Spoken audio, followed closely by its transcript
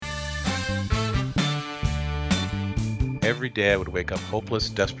every day I would wake up hopeless,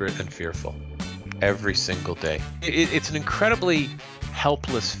 desperate, and fearful. Every single day. It's an incredibly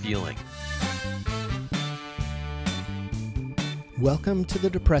helpless feeling. Welcome to the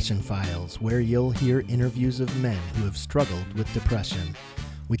Depression Files, where you'll hear interviews of men who have struggled with depression.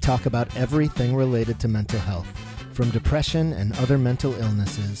 We talk about everything related to mental health, from depression and other mental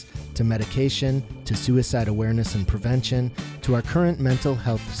illnesses, to medication, to suicide awareness and prevention, to our current mental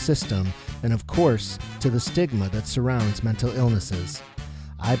health system, and of course, to the stigma that surrounds mental illnesses.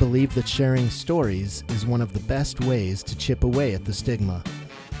 I believe that sharing stories is one of the best ways to chip away at the stigma.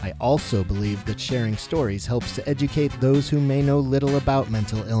 I also believe that sharing stories helps to educate those who may know little about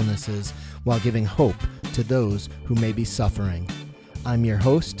mental illnesses while giving hope to those who may be suffering. I'm your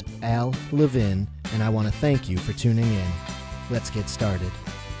host, Al Levin, and I want to thank you for tuning in. Let's get started.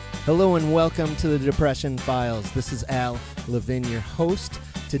 Hello and welcome to the Depression Files. This is Al Levin, your host.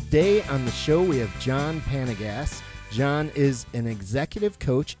 Today on the show we have John Panigas. John is an executive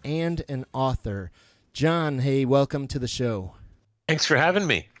coach and an author. John, hey, welcome to the show. Thanks for having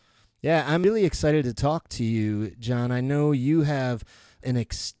me. Yeah, I'm really excited to talk to you, John. I know you have an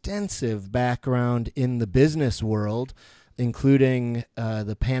extensive background in the business world, including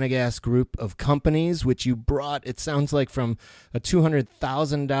the Panigas group of companies, which you brought, it sounds like, from a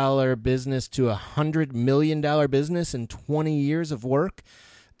 $200,000 business to a $100 million business in 20 years of work.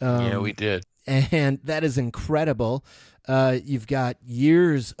 Yeah, we did. And that is incredible. You've got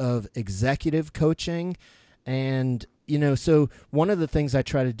years of executive coaching. And, so one of the things I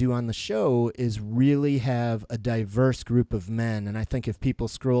try to do on the show is really have a diverse group of men. And I think if people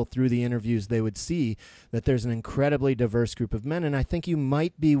scroll through the interviews, they would see that there's an incredibly diverse group of men. And I think you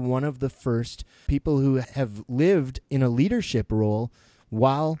might be one of the first people who have lived in a leadership role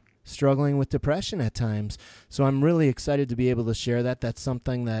while struggling with depression at times. So I'm really excited to be able to share that. That's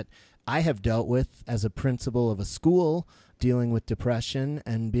something that I have dealt with as a principal of a school, dealing with depression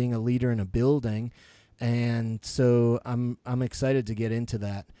and being a leader in a building. And so I'm excited to get into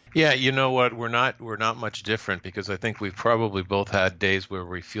that. Yeah, you know what? We're not much different, because I think we've probably both had days where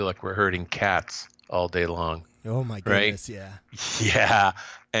we feel like we're herding cats all day long. Oh my goodness, right? Yeah. Yeah.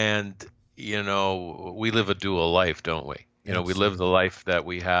 And we live a dual life, don't we? We live the life that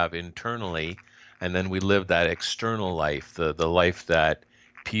we have internally, and then we live that external life, the life that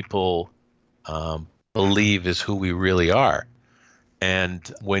people believe is who we really are. And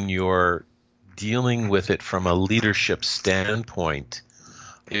when you're dealing with it from a leadership standpoint,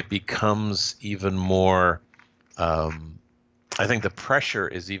 it becomes even more, I think the pressure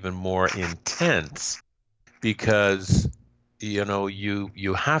is even more intense, because,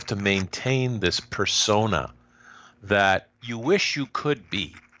 you have to maintain this persona that you wish you could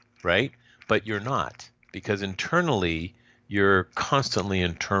be, right? But you're not, because internally you're constantly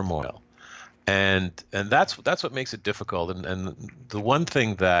in turmoil. And that's what makes it difficult. And the one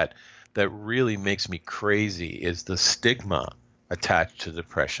thing that really makes me crazy is the stigma attached to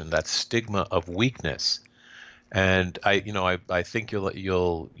depression, that stigma of weakness. And I think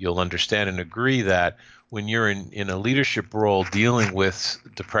you'll understand and agree that when you're in a leadership role dealing with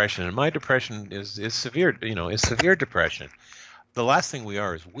depression, and my depression is severe, is severe depression, the last thing we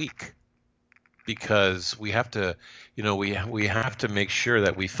are is weak, because we have to, we have to make sure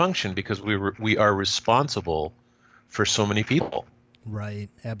that we function, because we are responsible for so many people. Right.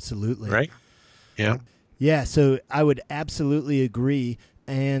 Absolutely. Right. Yeah. Yeah. So I would absolutely agree.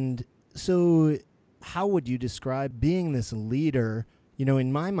 And so how would you describe being this leader?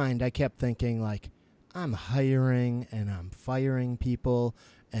 In my mind, I kept thinking, like, I'm hiring and I'm firing people.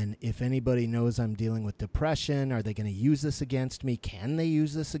 And if anybody knows I'm dealing with depression, are they going to use this against me? Can they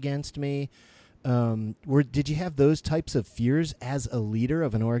use this against me? Did you have those types of fears as a leader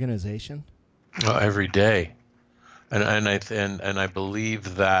of an organization? Well, every day. And I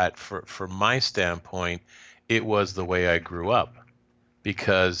believe that from my standpoint, it was the way I grew up,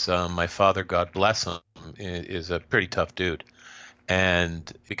 because my father, God bless him, is a pretty tough dude. And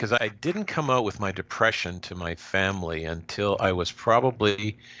because I didn't come out with my depression to my family until I was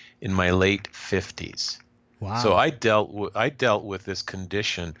probably in my late 50s. Wow. So I dealt with this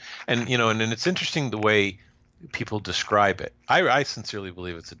condition, and and it's interesting the way people describe it. I sincerely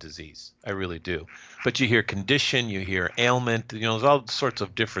believe it's a disease. I really do. But you hear condition, you hear ailment, there's all sorts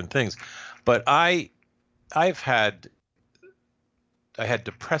of different things. But I had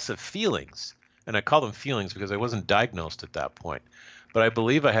depressive feelings, and I call them feelings because I wasn't diagnosed at that point. But I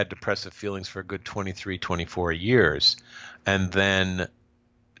believe I had depressive feelings for a good 23, 24 years, and then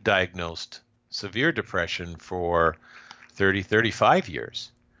diagnosed severe depression for 30, 35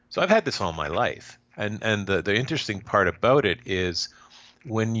 years. So I've had this all my life. And the interesting part about it is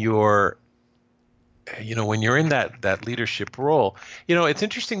when you're when you're in that leadership role, it's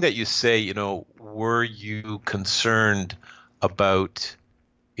interesting that you say, were you concerned about,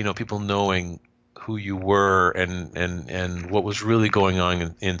 people knowing who you were and what was really going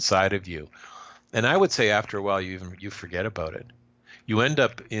on inside of you. And I would say after a while, you forget about it. You end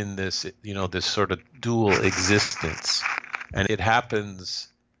up in this, this sort of dual existence, and it happens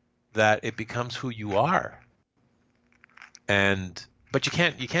that it becomes who you are. And but you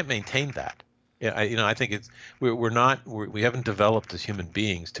can't maintain that. Yeah, I think we haven't developed as human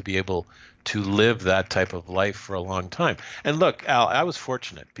beings to be able to live that type of life for a long time. And look, Al, I was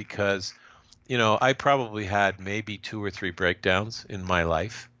fortunate because I probably had maybe two or three breakdowns in my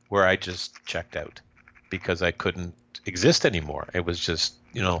life where I just checked out because I couldn't exist anymore. It was just,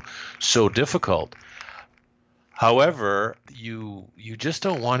 so difficult. However, you just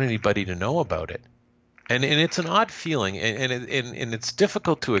don't want anybody to know about it. And it's an odd feeling, and it's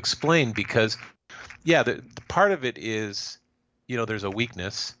difficult to explain because, yeah, the part of it is, there's a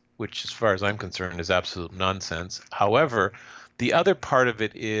weakness, which, as far as I'm concerned, is absolute nonsense. However, the other part of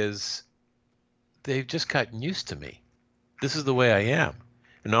it is they've just gotten used to me. This is the way I am.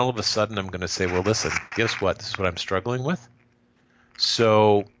 And all of a sudden I'm going to say, well, listen, guess what? This is what I'm struggling with.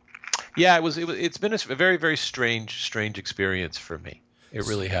 So, yeah, it's been a very, very strange experience for me. It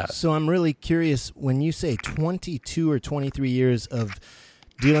really has. So I'm really curious, when you say 22 or 23 years of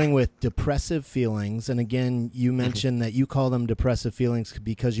dealing with depressive feelings, and again, you mentioned that you call them depressive feelings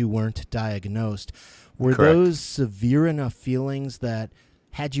because you weren't diagnosed. Were Correct. those severe enough feelings that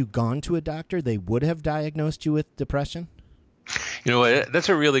had you gone to a doctor, they would have diagnosed you with depression? That's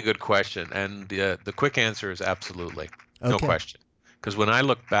a really good question. And the quick answer is absolutely. No Okay. question. Because when I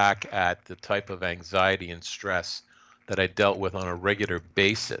look back at the type of anxiety and stress that I dealt with on a regular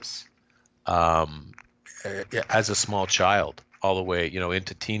basis, um, as a small child, all the way,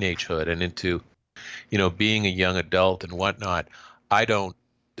 into teenagehood and into, being a young adult and whatnot, I don't,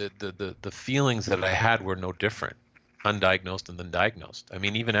 the feelings that I had were no different, undiagnosed and then diagnosed. I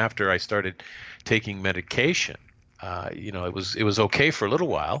mean, even after I started taking medication, it was okay for a little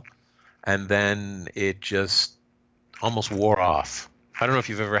while, and then it just almost wore off. I don't know if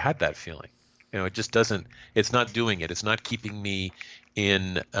you've ever had that feeling. It just doesn't. It's not doing it. It's not keeping me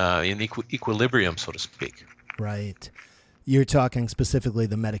in equilibrium, so to speak. Right. You're talking specifically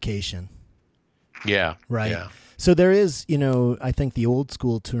the medication. Yeah. Right. Yeah. So there is, I think the old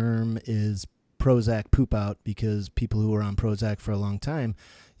school term is Prozac poop out, because people who are on Prozac for a long time,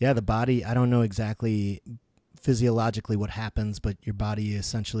 yeah, the body, I don't know exactly physiologically what happens, but your body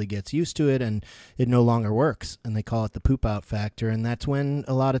essentially gets used to it and it no longer works. And they call it the poop out factor. And that's when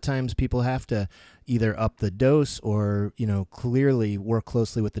a lot of times people have to either up the dose or, clearly work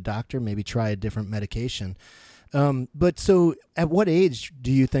closely with the doctor, maybe try a different medication. But so at what age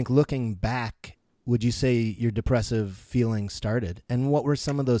do you think, looking back, would you say your depressive feelings started? And what were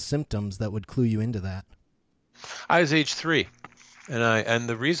some of those symptoms that would clue you into that? I was age 3. And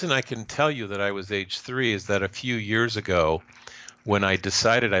the reason I can tell you that I was age 3 is that a few years ago, when I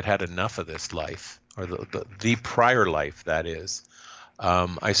decided I'd had enough of this life, or the prior life, that is,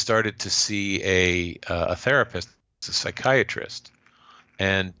 I started to see a therapist, a psychiatrist,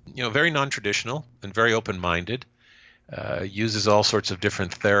 and very non-traditional and very open-minded. Uses all sorts of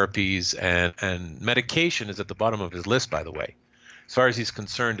different therapies, and medication is at the bottom of his list, by the way. As far as he's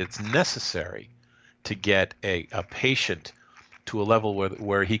concerned, it's necessary to get a patient to a level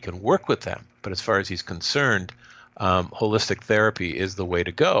where he can work with them. But as far as he's concerned, holistic therapy is the way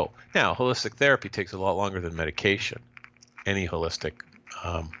to go. Now, holistic therapy takes a lot longer than medication. Any holistic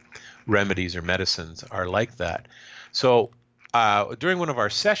remedies or medicines are like that. So during one of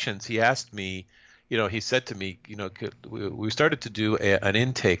our sessions, he asked me, he said to me, we started to do an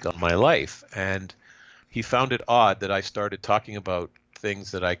intake on my life, and he found it odd that I started talking about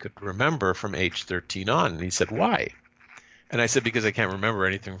things that I could remember from age 13 on. And he said, why? And I said, because I can't remember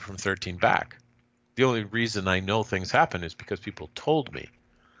anything from 13 back. The only reason I know things happen is because people told me.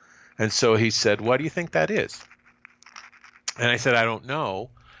 And so he said, why do you think that is? And I said, I don't know.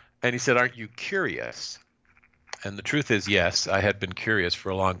 And he said, aren't you curious? And the truth is, yes, I had been curious for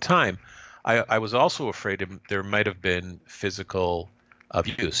a long time. I was also afraid there might have been physical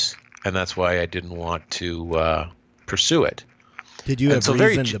abuse, and that's why I didn't want to pursue it. Did you have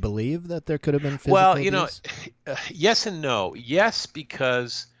reason to believe that there could have been physical abuse? Yes and no. Yes,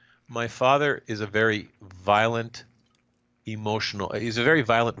 because my father is a very violent, he's a very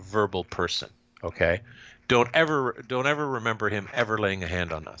violent verbal person, okay? Don't ever remember him ever laying a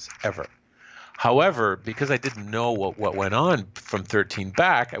hand on us, ever. However, because I didn't know what went on from 13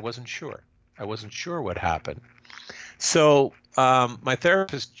 back, I wasn't sure. I wasn't sure what happened. So my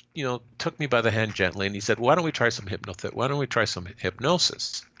therapist, took me by the hand gently, and he said, "Why don't we try some Why don't we try some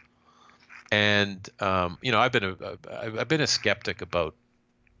hypnosis?" And I've been a skeptic about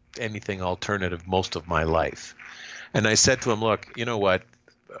anything alternative most of my life. And I said to him, "Look, you know what?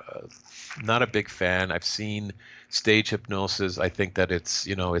 Uh, Not a big fan. I've seen stage hypnosis. I think that it's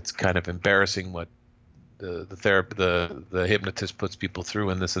kind of embarrassing what the hypnotist puts people through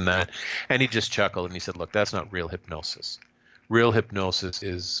and this and that." And he just chuckled and he said, "Look, that's not real hypnosis. Real hypnosis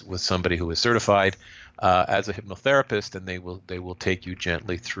is with somebody who is certified as a hypnotherapist, and they will take you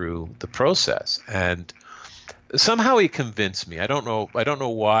gently through the process." And somehow he convinced me. I don't know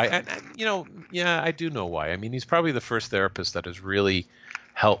why. Yeah, I do know why. I mean, he's probably the first therapist that has really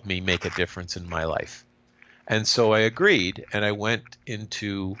helped me make a difference in my life. And so I agreed, and I went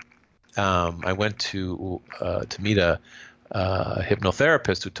to meet a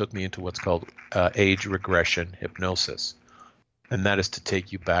hypnotherapist who took me into what's called age regression hypnosis, and that is to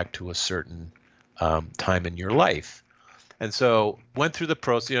take you back to a certain time in your life. And so went through the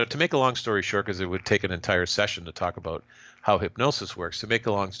process. To make a long story short, because it would take an entire session to talk about how hypnosis works. To make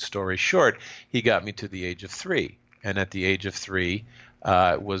a long story short, he got me to the age of 3, and at the age of 3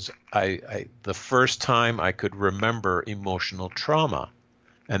 was the first time I could remember emotional trauma.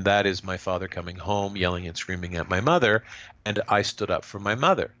 And that is my father coming home, yelling and screaming at my mother, and I stood up for my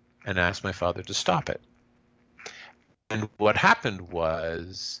mother and asked my father to stop it. And what happened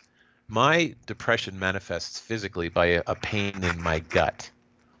was my depression manifests physically by a pain in my gut.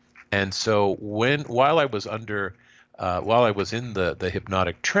 And so while I was in the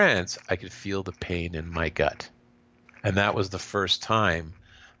hypnotic trance, I could feel the pain in my gut. And that was the first time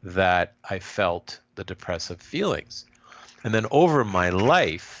that I felt the depressive feelings. And then over my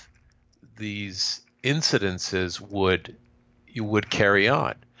life, these incidences would carry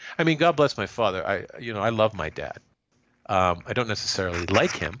on. I mean, God bless my father. I love my dad. I don't necessarily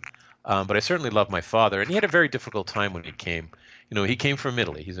like him, but I certainly love my father. And he had a very difficult time when he came. He came from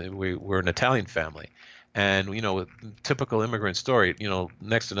Italy. We're an Italian family, and typical immigrant story.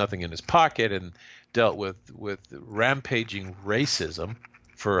 Next to nothing in his pocket, and dealt with rampaging racism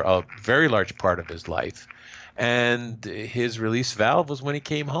for a very large part of his life. And his release valve was when he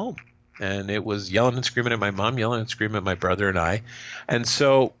came home, and it was yelling and screaming at my mom, yelling and screaming at my brother and I. And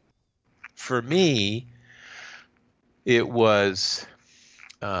so for me, it was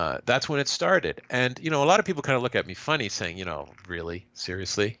that's when it started. And a lot of people kind of look at me funny, saying, really,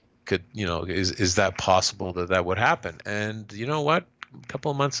 seriously, could is that possible that would happen? And you know what? A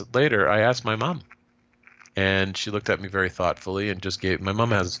couple of months later, I asked my mom, and she looked at me very thoughtfully and just gave. My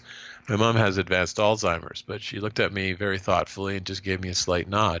mom has advanced Alzheimer's, but she looked at me very thoughtfully and just gave me a slight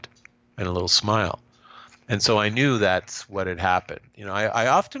nod and a little smile. And so I knew that's what had happened. I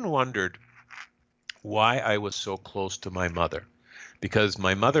often wondered why I was so close to my mother, because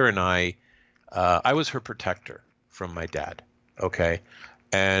my mother and I was her protector from my dad. Okay.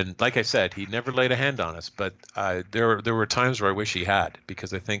 And like I said, he never laid a hand on us, but there were times where I wish he had,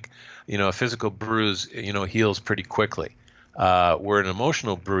 because I think, a physical bruise, heals pretty quickly, where an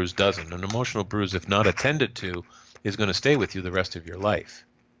emotional bruise doesn't. An emotional bruise, if not attended to, is going to stay with you the rest of your life.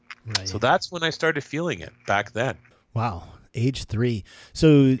 Right. So that's when I started feeling it back then. Wow. Age 3.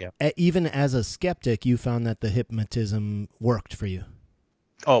 So Yeah. Even as a skeptic, you found that the hypnotism worked for you.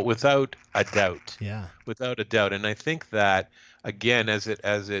 Oh, without a doubt. Yeah. Without a doubt. And I think that, again, as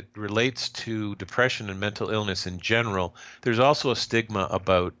it relates to depression and mental illness in general, there's also a stigma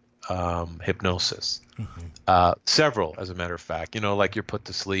about hypnosis. Mm-hmm. Several, as a matter of fact. Like you're put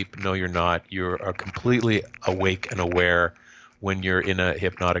to sleep. No, you're not. You are completely awake and aware when you're in a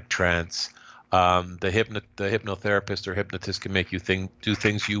hypnotic trance. The hypnotherapist or hypnotist can make you do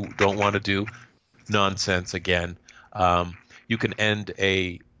things you don't want to do. Nonsense again. You can end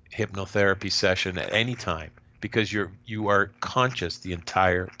a hypnotherapy session at any time because you are conscious the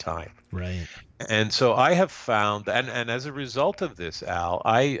entire time. Right. And so I have found, and as a result of this, Al,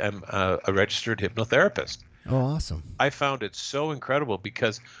 I am a registered hypnotherapist. Oh, awesome. I found it so incredible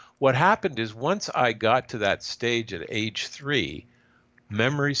because what happened is once I got to that stage at age 3,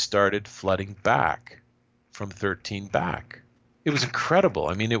 memories started flooding back from 13 back. It was incredible.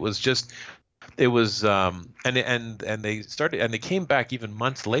 I mean, it was and they came back even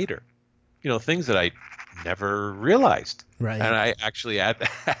months later, things that I never realized. Right. And I actually had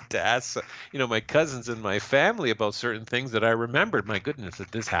to ask, my cousins and my family about certain things that I remembered. My goodness, did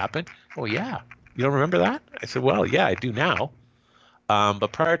this happen? Oh yeah. You don't remember that? I said, well, yeah, I do now.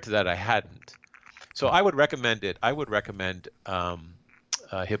 But prior to that, I hadn't. So I would recommend it. I would recommend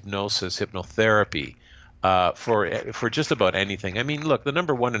hypnosis, hypnotherapy, for just about anything. I mean, look, the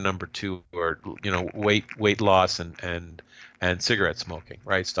number one and number two are weight loss and cigarette smoking,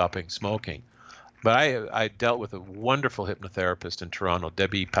 right? Stopping smoking. But I dealt with a wonderful hypnotherapist in Toronto,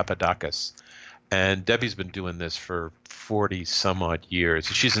 Debbie Papadakis, and Debbie's been doing this for 40 some odd years.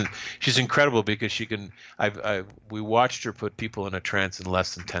 She's incredible because she can. We watched her put people in a trance in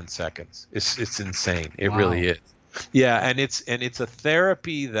less than 10 seconds. It's insane. It Wow. really is. Yeah, and it's a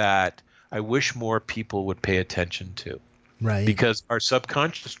therapy that I wish more people would pay attention to, Right. because our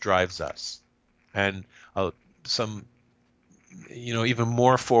subconscious drives us, and some even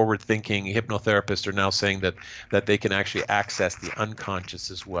more forward-thinking hypnotherapists are now saying that they can actually access the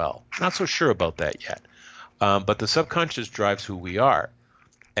unconscious as well. Not so sure about that yet, but the subconscious drives who we are,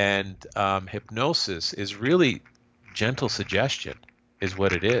 and hypnosis is really gentle suggestion, is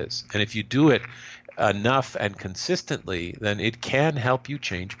what it is. And if you do it enough and consistently, then it can help you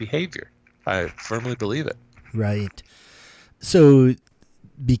change behavior. I firmly believe it. Right. So,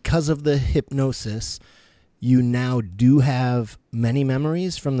 because of the hypnosis, you now do have many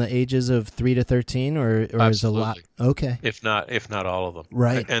memories from the ages of 3 to 13, or is a lot? Absolutely. Okay. If not all of them.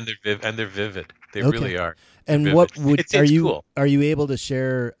 Right. And they're vivid. They Okay. really are. They're And vivid. what would It's cool. are you able to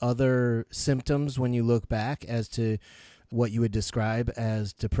share other symptoms when you look back as to what you would describe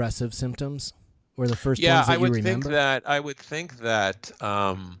as depressive symptoms, or the first Yeah, ones that you remember? I would think that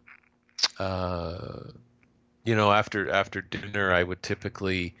uh, after dinner I would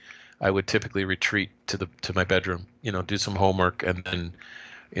typically retreat to my bedroom, do some homework, and then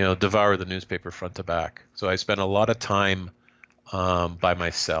devour the newspaper front to back. So I spent a lot of time by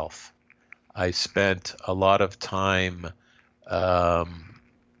myself. I spent a lot of time um,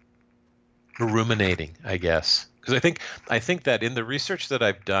 ruminating, I guess, because I think that in the research that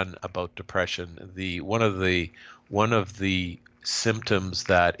I've done about depression, the one of the symptoms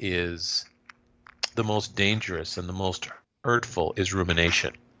that is the most dangerous and the most hurtful is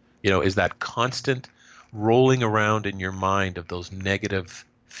rumination. Is that constant rolling around in your mind of those negative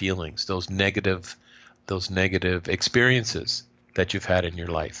feelings, those negative experiences that you've had in your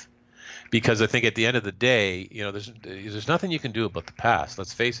life. Because I think at the end of the day, there's nothing you can do about the past.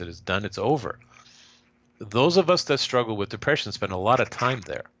 Let's face it, it's done, it's over. Those of us that struggle with depression spend a lot of time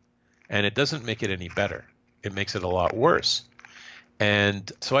there, and it doesn't make it any better. It makes it a lot worse.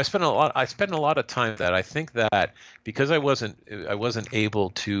 And so I spent a lot of time that I think that because I wasn't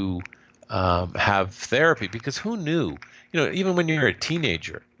able to have therapy, because who knew, even when you're a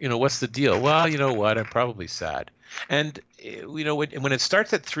teenager, what's the deal? Well, you know what, I'm probably sad. And when it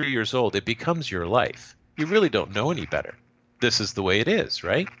starts at 3 years old, it becomes your life. You really don't know any better. This is the way it is,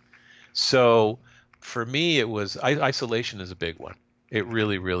 right? So for me, it was isolation is a big one. It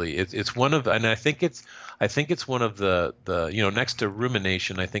really, really, it's one of, and I think it's one of the next to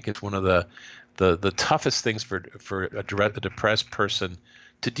rumination. I think it's one of the toughest things for a depressed person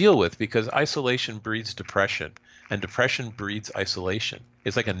to deal with, because isolation breeds depression, and depression breeds isolation.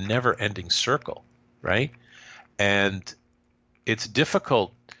 It's like a never-ending circle, right? And it's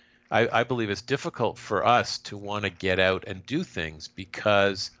difficult. I believe it's difficult for us to want to get out and do things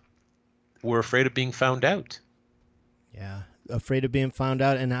because we're afraid of being found out. Yeah, afraid of being found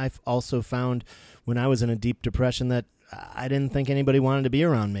out. And I've also found when I was in a deep depression that I didn't think anybody wanted to be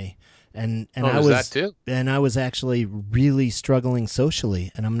around me. And Oh, I there's that was too. actually really struggling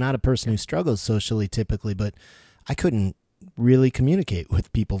socially. And I'm not a person who struggles socially typically, but I couldn't really communicate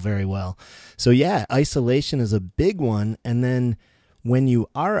with people very well. So yeah, isolation is a big one. And then when you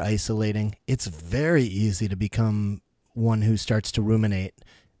are isolating, it's very easy to become one who starts to ruminate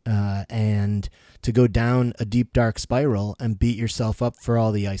and to go down a deep dark spiral and beat yourself up for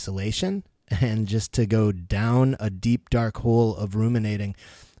all the isolation and just to go down a deep dark hole of ruminating.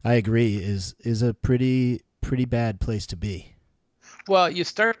 I agree is a pretty bad place to be. Well, you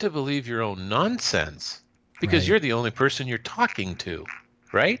start to believe your own nonsense because Right. you're the only person you're talking to,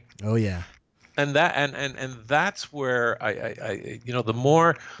 right? Oh yeah. And that's where the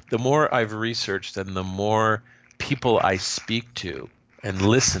more I've researched and the more people I speak to and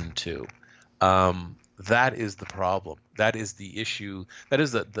listen to, that is the problem. That is the issue. That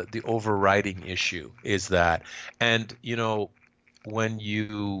is the overriding issue, is that. And when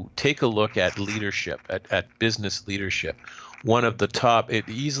you take a look at leadership, at business leadership,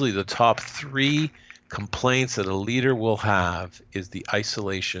 easily the top three complaints that a leader will have is the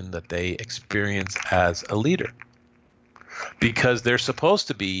isolation that they experience as a leader, because they're supposed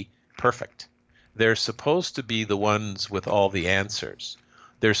to be perfect. They're supposed to be the ones with all the answers.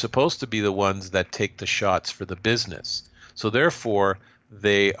 They're supposed to be the ones that take the shots for the business. So therefore,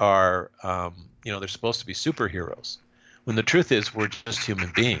 they are, they're supposed to be superheroes. When the truth is, we're just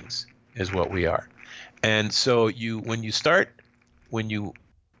human beings, is what we are. And so when you when you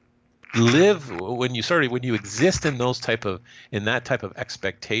exist in that type of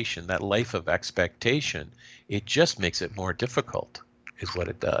expectation, that life of expectation, it just makes it more difficult, is what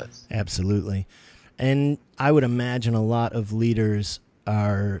it does. Absolutely. And I would imagine a lot of leaders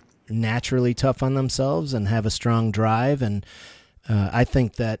are naturally tough on themselves and have a strong drive. And I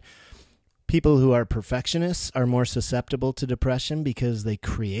think that people who are perfectionists are more susceptible to depression because they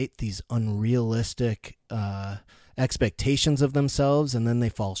create these unrealistic expectations of themselves, and then they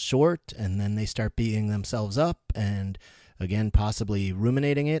fall short, and then they start beating themselves up, and again, possibly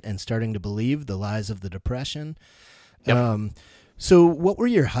ruminating it and starting to believe the lies of the depression. Yep. So what were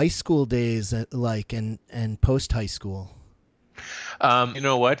your high school days like, and post high school? You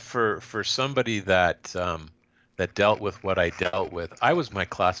know what? For somebody that dealt with what I dealt with, I was my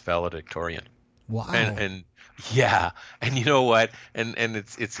class valedictorian. And Wow. and yeah, and you know what? And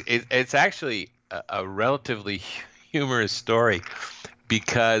it's actually a relatively humorous story,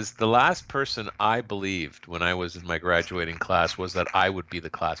 because the last person I believed when I was in my graduating class was that I would be the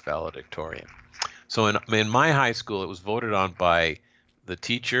class valedictorian. So in my high school, it was voted on by the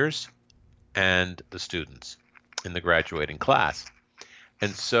teachers and the students in the graduating class.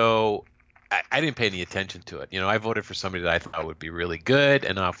 And so I didn't pay any attention to it. I voted for somebody that I thought would be really good,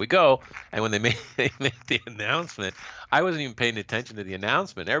 and off we go. And when they made the announcement, I wasn't even paying attention to the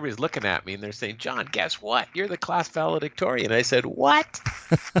announcement. Everybody's looking at me and they're saying, "John, guess what? You're the class valedictorian." I said, "What?"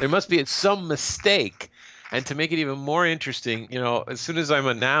 There must be some mistake. And to make it even more interesting, as soon as I'm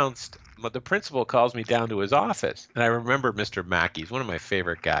announced, the principal calls me down to his office. And I remember Mr. Mackey. He's one of my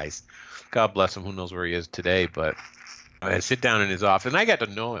favorite guys. God bless him. Who knows where he is today, but I sit down in his office, and I got to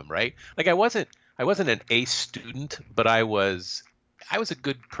know him, right? Like I wasn't an A student, but I was a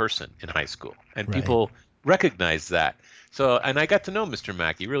good person in high school, and Right. people recognized that. So, and I got to know Mr.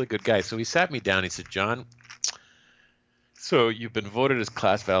 Mackey, really good guy. So he sat me down. He said, "John, so you've been voted as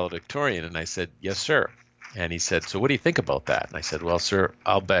class valedictorian." And I said, "Yes, sir." And he said, "So what do you think about that?" And I said, "Well, sir,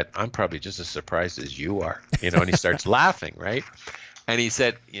 I'll bet I'm probably just as surprised as you are." And he starts laughing, right? And he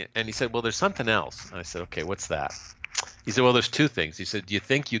said, "Well, there's something else." And I said, "Okay, what's that?" He said, "Well, there's two things." He said, "Do you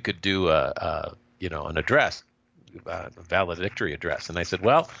think you could do an address, a valedictory address?" And I said,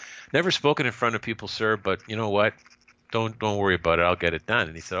 "Well, never spoken in front of people, sir, but you know what? Don't worry about it. I'll get it done."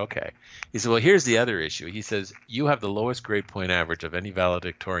 And he said, "Okay." He said, "Well, here's the other issue." He says, "You have the lowest grade point average of any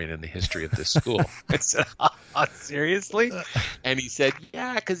valedictorian in the history of this school." I said, "Oh, seriously?" And he said,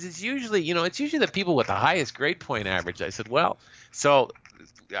 "Yeah, because it's usually the people with the highest grade point average." I said, "Well, so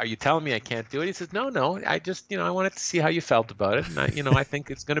are you telling me I can't do it?" He says, "No. I just, I wanted to see how you felt about it. And I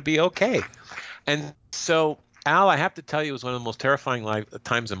think it's going to be okay." And so, Al, I have to tell you, it was one of the most terrifying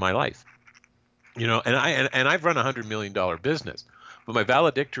times in my life. And I've run $100 million business, but my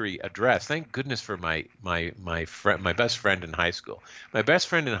valedictory address, thank goodness for my friend, my best friend in high school. My best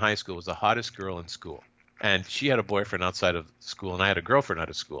friend in high school was the hottest girl in school. And she had a boyfriend outside of school, and I had a girlfriend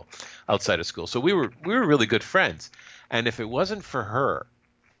outside of school. So we were really good friends. And if it wasn't for her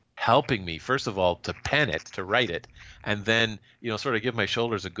helping me, first of all, to pen it, to write it, and then, sort of give my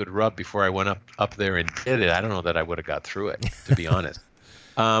shoulders a good rub before I went up there and did it, I don't know that I would have got through it, to be honest.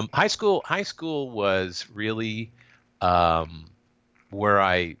 High school was really where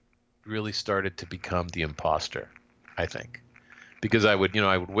I really started to become the imposter, I think, because I would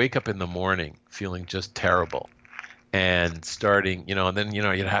wake up in the morning feeling just terrible, and starting, and then,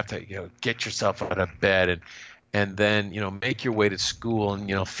 you'd have to, get yourself out of bed, and then, make your way to school,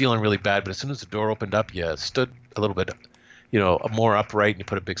 and, feeling really bad. But as soon as the door opened up, you stood a little bit, more upright, and you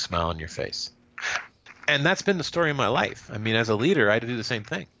put a big smile on your face. And that's been the story of my life. I mean, as a leader, I had to do the same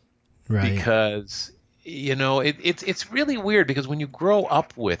thing, Right. because, it's really weird, because when you grow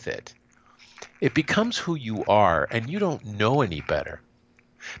up with it, it becomes who you are, and you don't know any better.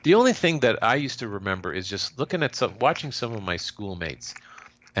 The only thing that I used to remember is just watching some of my schoolmates,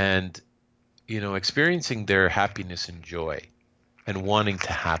 and, experiencing their happiness and joy, and wanting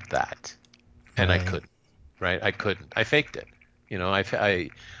to have that. And I Right. couldn't, right? I couldn't. I faked it. I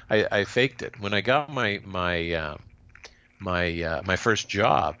faked it. When I got my first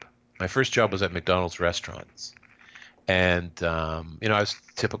job, was at McDonald's restaurants. And, I was a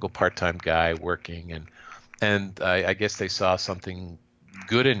typical part-time guy working, and I guess they saw something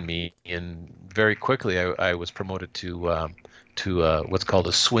good in me, and very quickly I was promoted to what's called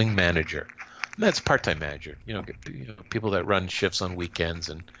a swing manager. And that's part-time manager, people that run shifts on weekends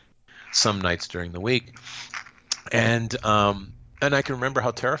and some nights during the week. And I can remember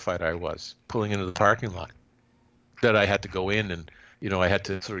how terrified I was pulling into the parking lot, that I had to go in, and, I had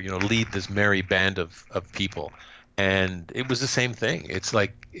to sort of, lead this merry band of people. And it was the same thing. It's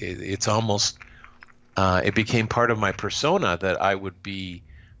like, it's almost it became part of my persona that I would be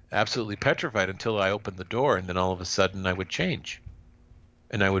absolutely petrified until I opened the door, and then all of a sudden I would change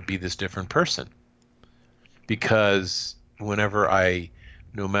and I would be this different person. Because no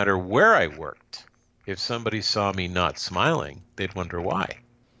matter where I worked, if somebody saw me not smiling, they'd wonder why.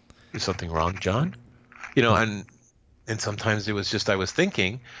 Is something wrong, John? And sometimes it was just I was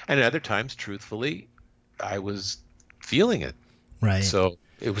thinking, and at other times, truthfully, I was feeling it. Right. So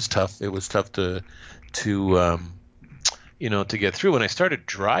it was tough. It was tough to get through. When I started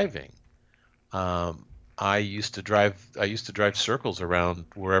driving, I used to drive circles around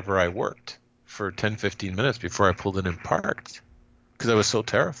wherever I worked for 10, 15 minutes before I pulled in and parked because I was so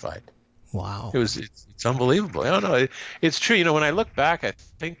terrified. Wow. It's unbelievable. I don't know. It's true. When I look back, I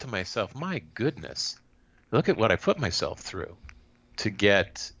think to myself, my goodness, look at what I put myself through to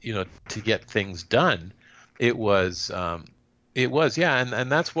get things done. It was, yeah.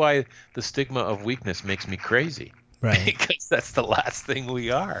 And that's why the stigma of weakness makes me crazy. Right. Because that's the last thing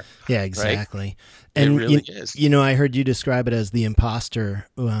we are. Yeah, exactly. Right? And it really is. I heard you describe it as the imposter,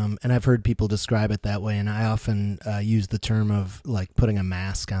 and I've heard people describe it that way. And I often use the term of like putting a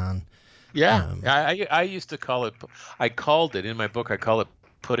mask on. Yeah, I used to call it. I called it in my book. I call it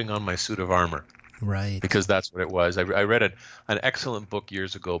putting on my suit of armor. Right. Because that's what it was. I read an excellent book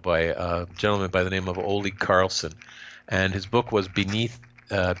years ago by a gentleman by the name of Ole Carlson, and his book was Beneath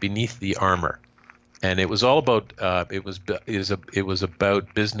the Armor. And it was all about it was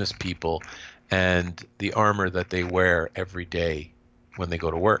about business people and the armor that they wear every day when they go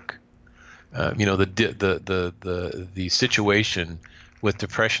to work. The situation with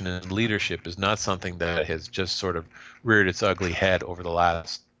depression and leadership is not something that has just sort of reared its ugly head over the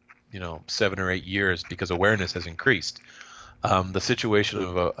last 7 or 8 years because awareness has increased. The situation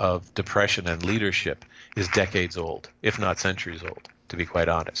of depression and leadership is decades old, if not centuries old, to be quite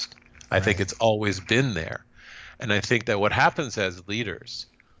honest. I think it's always been there. And I think that what happens as leaders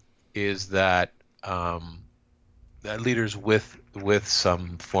is that leaders with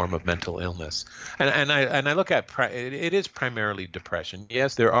some form of mental illness, and I look at it is primarily depression.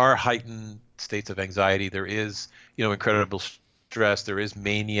 Yes, there are heightened states of anxiety. There is incredible stress. There is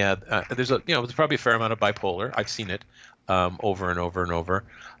mania. There's probably a fair amount of bipolar. I've seen it over and over and over.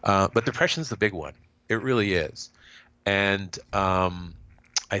 But depression's the big one. It really is. And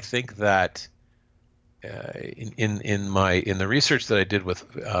I think that in the research that I did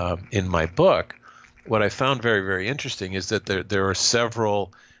in my book, what I found very, very interesting is that there are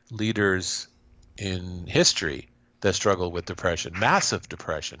several leaders in history that struggle with depression, massive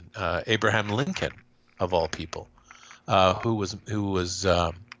depression. Abraham Lincoln, of all people, who was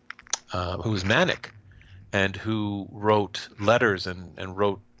manic, and who wrote letters and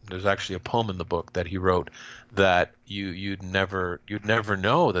wrote. There's actually a poem in the book that he wrote that you'd never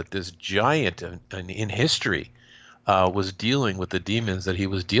know that this giant in history was dealing with the demons that he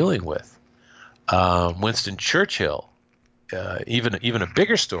was dealing with. Winston Churchill, even a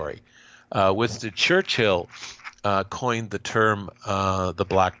bigger story. Winston Churchill coined the term the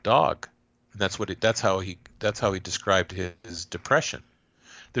black dog. That's how he described his depression.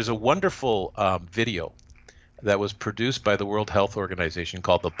 There's a wonderful video that was produced by the World Health Organization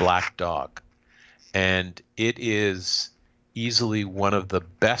called The Black Dog. And it is easily one of the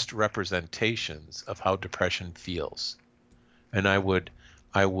best representations of how depression feels. And I would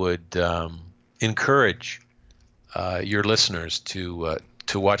encourage your listeners to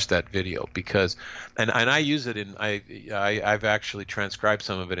watch that video because, and I use it I've actually transcribed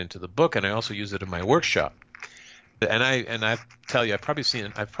some of it into the book, and I also use it in my workshop. And I tell you,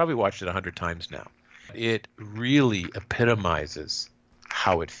 I've probably watched it 100 times now. It really epitomizes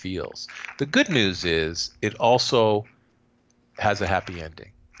how it feels. The good news is it also has a happy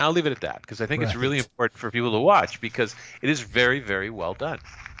ending. I'll leave it at that because I think it's really important for people to watch because it is very, very well done.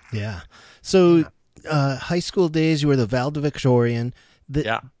 Yeah. So high school days, you were the valedictorian.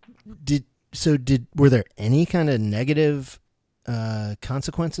 Were there any kind of negative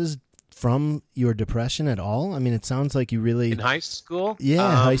consequences from your depression at all? I mean, it sounds like you really... In high school?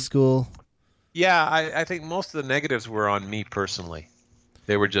 Yeah, high school. Yeah, I think most of the negatives were on me personally.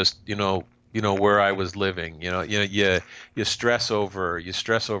 They were just, where I was living. You stress over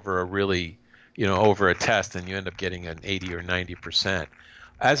a really, over a test, and you end up getting an 80 or 90%.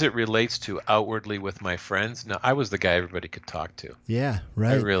 As it relates to outwardly with my friends, no, I was the guy everybody could talk to. Yeah,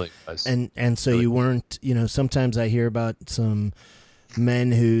 right. I really was. And so you weren't, sometimes I hear about some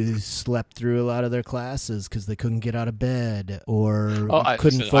men who slept through a lot of their classes because they couldnn't get out of bed or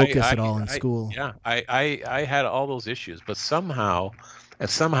couldn't focus at all in school. Yeah, I had all those issues, but somehow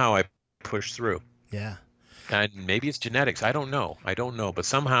I pushed through. Yeah. And maybe it's genetics. I don't know. I don't know. But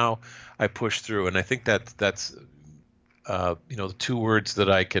somehow I pushed through, and I think that's the two words that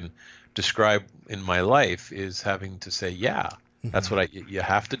I can describe in my life is having to say, yeah, that's Hmm. what you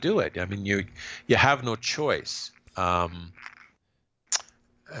have to do it. I mean, you have no choice.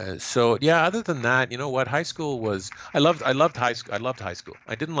 So yeah, other than that, you know what? High school was I loved high school. I loved high school.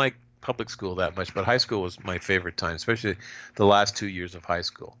 I didn't like public school that much, but high school was my favorite time, especially the last 2 years of high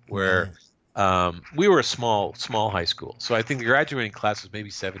school, where Right. we were a small high school. So I think the graduating class was maybe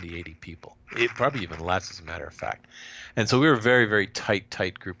 70, 80 people. It probably even less, as a matter of fact. And so we were a very, very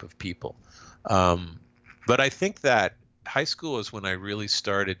tight group of people. Um, but I think that high school is when I really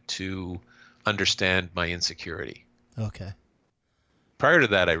started to understand my insecurity. Okay. Prior to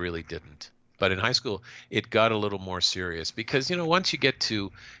that, I really didn't. But in high school, it got a little more serious because, once you get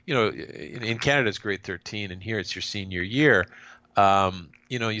to, in Canada, it's grade 13, and here it's your senior year,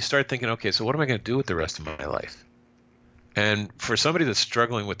 you start thinking, okay, so what am I going to do with the rest of my life? And for somebody that's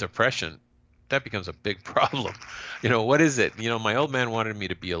struggling with depression, that becomes a big problem. What is it? My old man wanted me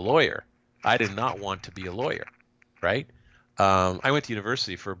to be a lawyer. I did not want to be a lawyer, right? I went to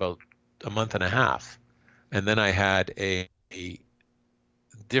university for about a month and a half, and then I had a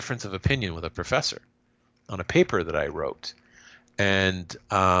difference of opinion with a professor on a paper that I wrote, and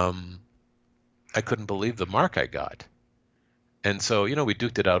I couldn't believe the mark I got. And so, we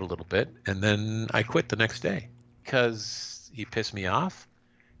duked it out a little bit, and then I quit the next day because he pissed me off.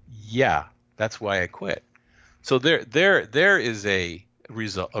 Yeah, that's why I quit. So there is a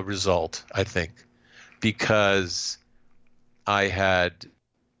result, I think, because I had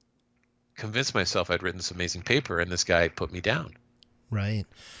convinced myself I'd written this amazing paper, and this guy put me down, Right.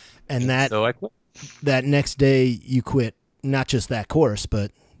 And and that so I quit that next day you quit not just that course,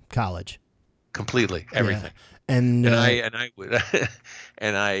 but college. completely, Yeah. everything. And And I would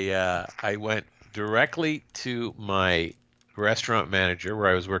and I went directly to my restaurant manager where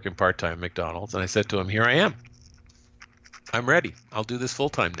I was working part-time at McDonald's, and I said to him, "Here I am. I'm ready. I'll do this full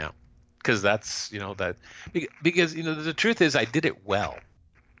time now." Because that's, that because the truth is I did it well.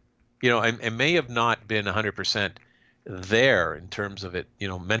 I may have not been 100% there in terms of it,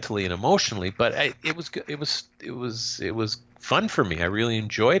 mentally and emotionally, but it was fun for me. I really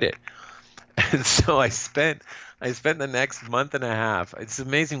enjoyed it. And so I spent the next month and a half. It's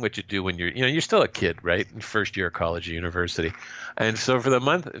amazing what you do when you're still a kid, right? In first year of college or university. And so for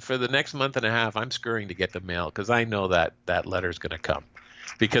the next month and a half, I'm scurrying to get the mail because I know that that letter is going to come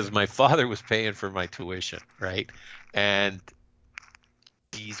because my father was paying for my tuition, right? And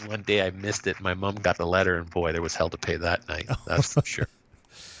geez, one day I missed it. My mom got the letter, and boy, there was hell to pay that night. That's for sure.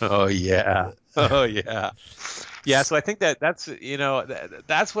 Oh yeah. Oh yeah. Yeah, so I think that's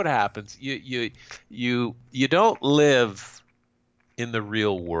what happens. You don't live in the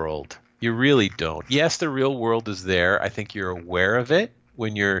real world. You really don't. Yes, the real world is there. I think you're aware of it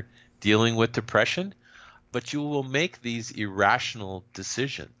when you're dealing with depression, but you will make these irrational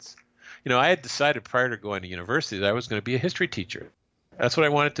decisions. I had decided prior to going to university that I was going to be a history teacher. That's what I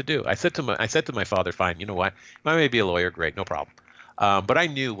wanted to do. I said to my father, fine, you know what? If I may be a lawyer, great, no problem. But I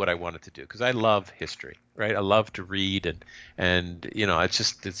knew what I wanted to do because I love history, right? I love to read and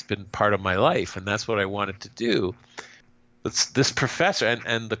it's been part of my life, and that's what I wanted to do. This professor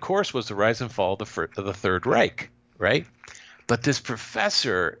and the course was the rise and fall of the Third Reich, right? But this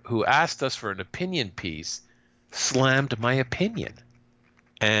professor who asked us for an opinion piece slammed my opinion,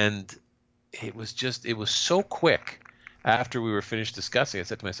 and it was so quick. After we were finished discussing, I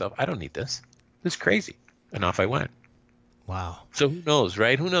said to myself, I don't need this. This is crazy, and off I went. wow. So who knows,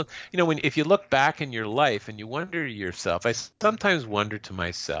 right? Who knows? If you look back in your life and you wonder to yourself, I sometimes wonder to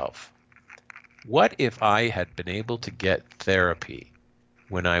myself, what if I had been able to get therapy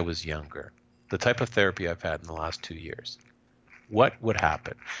when I was younger? The type of therapy I've had in the last 2 years. What would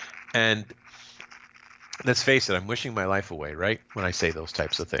happen? And let's face it, I'm wishing my life away, right? When I say those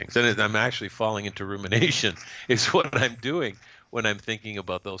types of things. And I'm actually falling into rumination is what I'm doing when I'm thinking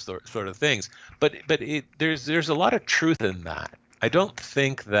about those sort of things. But there's a lot of truth in that. I don't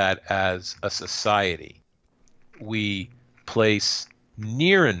think that as a society we place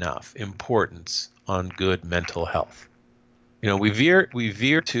near enough importance on good mental health. We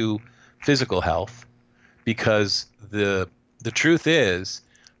veer to physical health because the truth is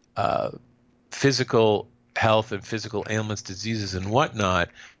physical health and physical ailments, diseases, and whatnot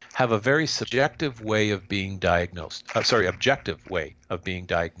have a very subjective way of being diagnosed. Objective way of being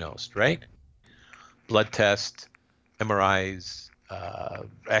diagnosed, right? Blood test, MRIs,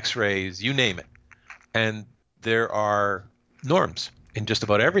 X-rays, you name it. And there are norms in just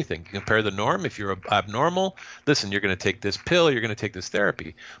about everything. You compare the norm. If you're abnormal, listen, you're going to take this pill, you're going to take this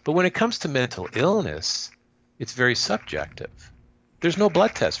therapy. But when it comes to mental illness, it's very subjective. There's no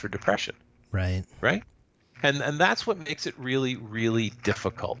blood test for depression, Right. right? And that's what makes it really, really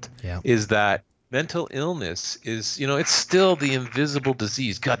difficult, Yeah. is that mental illness is, it's still the invisible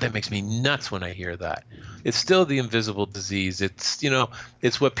disease. God, that makes me nuts when I hear that. It's still the invisible disease.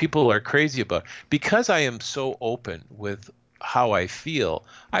 It's what people are crazy about. Because I am so open with how I feel,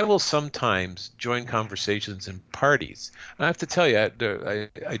 I will sometimes join conversations in parties. And I have to tell you,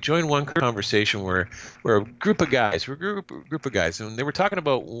 I joined one conversation where a group of guys, and they were talking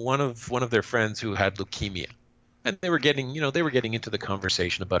about one of their friends who had leukemia. And they were getting into the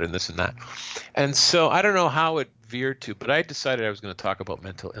conversation about it and this and that. And so I don't know how it veered to, but I decided I was going to talk about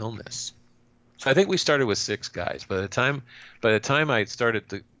mental illness. So I think we started with 6 guys. By the time I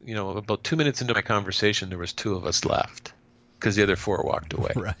started about 2 minutes into my conversation, there was 2 of us left because the other 4 walked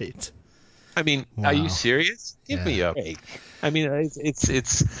away. Right. I mean, Wow. Are you serious? Give me a break. I mean,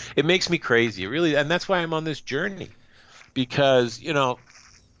 it makes me crazy, really, and that's why I'm on this journey, because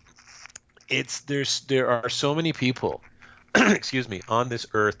there are so many people excuse me, on this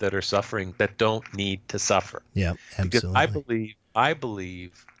earth that are suffering that don't need to suffer. Yeah, absolutely. Because I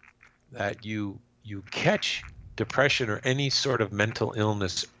believe that you catch depression or any sort of mental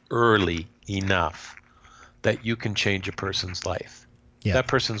illness early enough that you can change a person's life. Yeah. That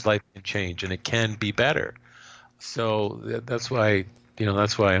person's life can change, and it can be better. So that's why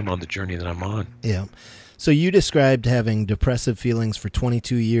I'm on the journey that I'm on. Yeah. So you described having depressive feelings for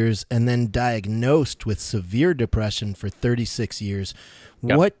 22 years and then diagnosed with severe depression for 36 years.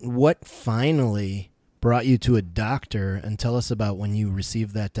 Yep. What finally brought you to a doctor, and tell us about when you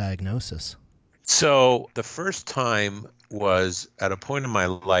received that diagnosis? So the first time was at a point in my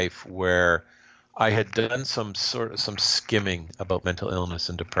life where I had done some skimming about mental illness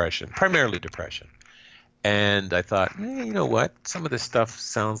and depression, primarily depression. And I thought, you know what? Some of this stuff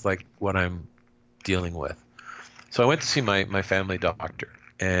sounds like what I'm dealing with. So I went to see my family doctor,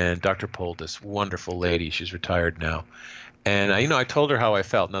 and Dr. Poldis, wonderful lady. She's retired now. And I told her how I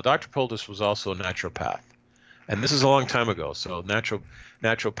felt. Now, Dr. Poldis was also a naturopath, and this is a long time ago. So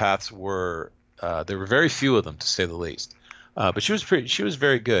naturopaths were there were very few of them, to say the least. But she was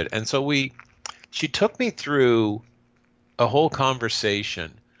very good. And so she took me through a whole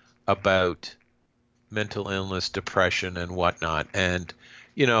conversation about mental illness, depression, and whatnot. And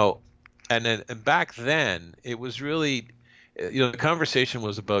and back then it was really, the conversation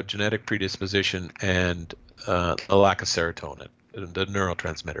was about genetic predisposition and a lack of serotonin, the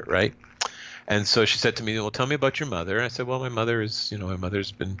neurotransmitter, right? And so she said to me, well, tell me about your mother. And I said, well, my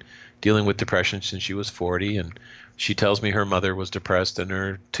mother's been dealing with depression since she was 40. And she tells me her mother was depressed and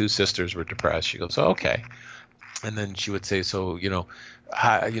her 2 sisters were depressed. She goes, oh, okay. And then she would say, so,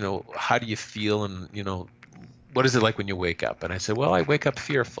 how do you feel? And, what is it like when you wake up? And I said, well, I wake up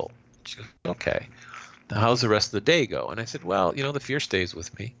fearful. She goes, okay. Now, how's the rest of the day go? And I said, well, the fear stays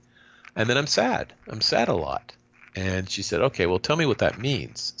with me. And then I'm sad. I'm sad a lot. And she said, okay, well, tell me what that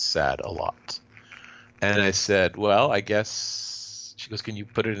means, sad a lot. And I said, well, I guess, she goes, can you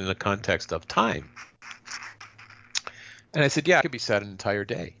put it in the context of time? And I said, yeah, I could be sad an entire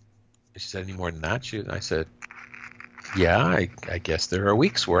day. And she said, any more than that? I said, yeah, I guess there are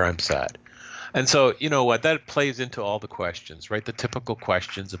weeks where I'm sad. And so, that plays into all the questions, right? The typical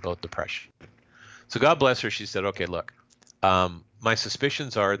questions about depression. So God bless her. She said, okay, look, my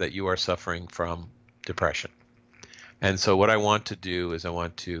suspicions are that you are suffering from depression. And so what I want to do is I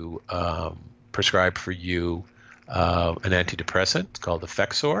want to prescribe for you an antidepressant. It's called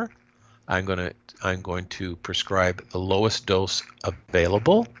Effexor. I'm going to prescribe the lowest dose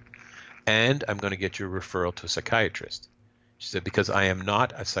available, and I'm going to get you a referral to a psychiatrist. She said, because I am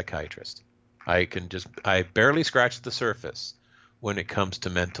not a psychiatrist. I barely scratch the surface when it comes to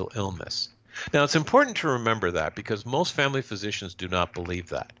mental illness. Now, it's important to remember that, because most family physicians do not believe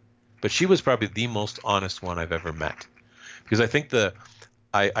that. But she was probably the most honest one I've ever met. Because I think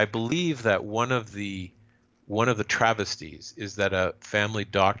I believe that one of the travesties is that a family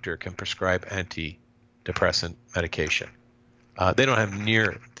doctor can prescribe antidepressant medication. They don't have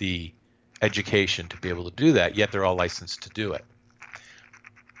near the education to be able to do that, yet they're all licensed to do it.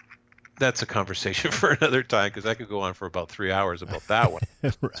 That's a conversation for another time, because I could go on for about 3 hours about that one.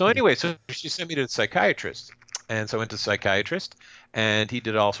 Right. So anyway, so she sent me to the psychiatrist. And so I went to the psychiatrist, and he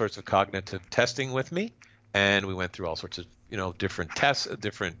did all sorts of cognitive testing with me. And we went through all sorts of, different tests,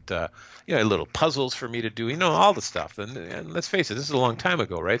 different, little puzzles for me to do, all the stuff. And let's face it, this is a long time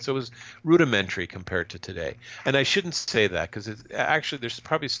ago, right? So it was rudimentary compared to today. And I shouldn't say that, because actually they're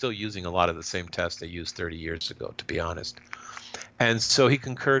probably still using a lot of the same tests they used 30 years ago, to be honest. And so he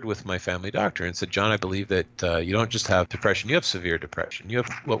concurred with my family doctor and said, John, I believe that you don't just have depression, you have severe depression. You have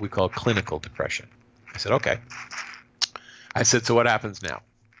what we call clinical depression. I said, okay. I said, so what happens now?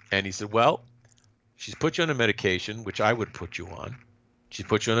 And he said, well, she's put you on a medication, which I would put you on. She's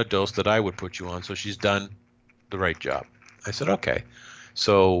put you on a dose that I would put you on, so she's done the right job. I said, okay.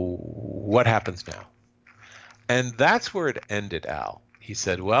 So what happens now? And that's where it ended, Al. He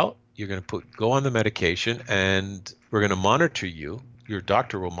said, well, you're going to go on the medication, and we're going to monitor you. Your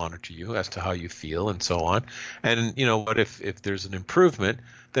doctor will monitor you as to how you feel and so on. And you know what, if there's an improvement,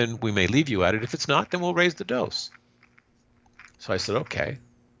 then we may leave you at it. If it's not, then we'll raise the dose. So I said, okay.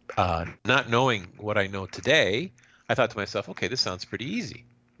 Not knowing what I know today, I thought to myself, okay, this sounds pretty easy.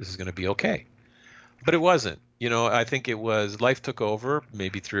 This is going to be okay. But it wasn't. You know, I think it was life took over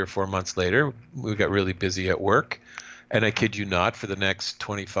maybe 3 or 4 months later. We got really busy at work. And I kid you not, for the next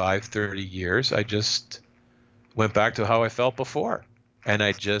 25, 30 years, I just went back to how I felt before. And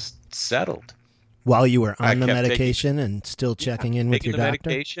I just settled. While you were on the medication and still checking in with your doctor?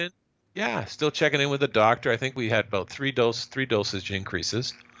 Medication. Yeah, still checking in with the doctor. I think we had about three dosage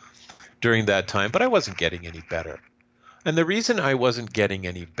increases during that time, but I wasn't getting any better. And the reason I wasn't getting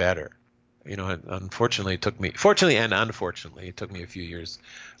any better, you know, fortunately it took me a few years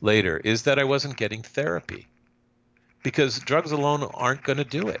later, is that I wasn't getting therapy. Because drugs alone aren't going to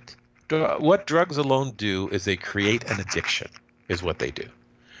do it. What drugs alone do is they create an addiction, is what they do.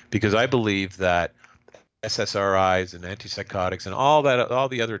 Because I believe that SSRIs and antipsychotics and all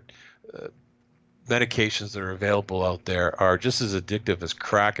the other medications that are available out there are just as addictive as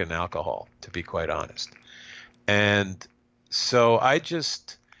crack and alcohol, to be quite honest. And so I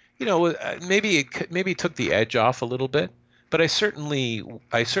just, you know, maybe it took the edge off a little bit, but I certainly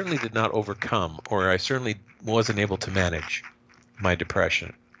did not overcome, or I certainly wasn't able to manage my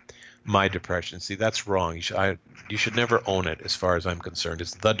depression. See, that's wrong. You should never own it, as far as I'm concerned.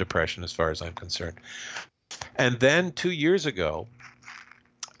 It's the depression, as far as I'm concerned. And then 2 years ago,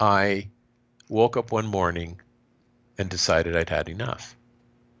 I woke up one morning and decided I'd had enough.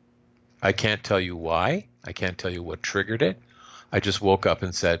 I can't tell you why. I can't tell you what triggered it. I just woke up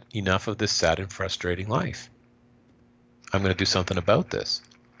and said, enough of this sad and frustrating life. I'm going to do something about this.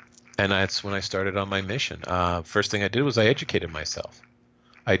 And that's when I started on my mission. First thing I did was I educated myself.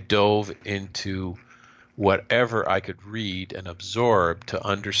 I dove into whatever I could read and absorb to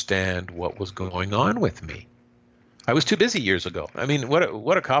understand what was going on with me. I was too busy years ago. I mean,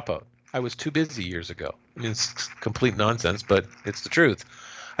 what a cop-out. I was too busy years ago. I mean, it's complete nonsense, but it's the truth.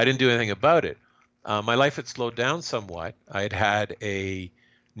 I didn't do anything about it. My life had slowed down somewhat. I had had a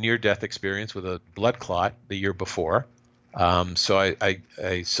near-death experience with a blood clot the year before. So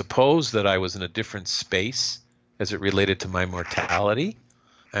I suppose that I was in a different space as it related to my mortality.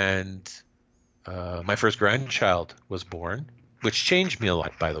 And my first grandchild was born, which changed me a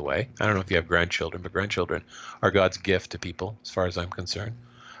lot, by the way. I don't know if you have grandchildren, but grandchildren are God's gift to people, as far as I'm concerned.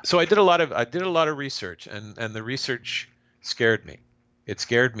 So I did a lot of research, and the research scared me. It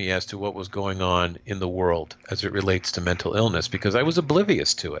scared me as to what was going on in the world as it relates to mental illness, because I was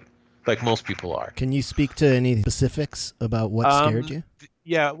oblivious to it, like most people are. Can you speak to any specifics about what scared you?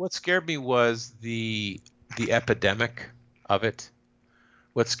 Yeah, what scared me was the epidemic of it.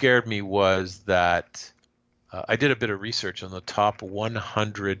 What scared me was that I did a bit of research on the top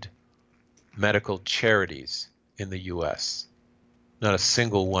 100 medical charities in the U.S. Not a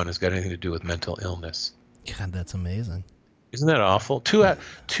single one has got anything to do with mental illness. God, that's amazing. Isn't that awful? Two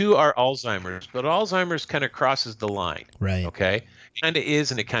are Alzheimer's, but Alzheimer's kind of crosses the line. Right. Okay? It kind of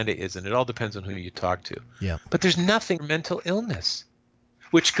is and it kind of isn't. It all depends on who you talk to. Yeah. But there's nothing mental illness,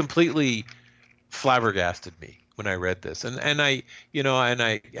 which completely flabbergasted me when I read this. And I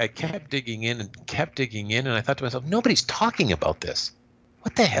kept digging in and I thought to myself, nobody's talking about this.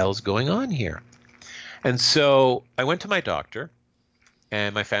 What the hell's going on here? And so I went to my doctor,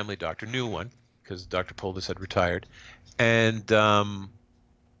 and my family doctor, new one, because Dr. Poldis had retired. And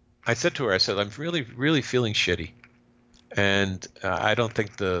I said to her, I'm really, really feeling shitty. And I don't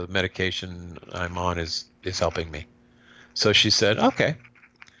think the medication I'm on is helping me. So she said, okay.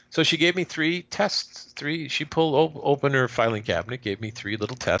 So she gave me 3 tests. She pulled open her filing cabinet, gave me 3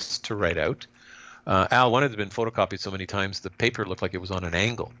 little tests to write out. Al, one had been photocopied so many times, the paper looked like it was on an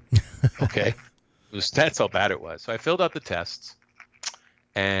angle. Okay. That's how bad it was. So I filled out the tests.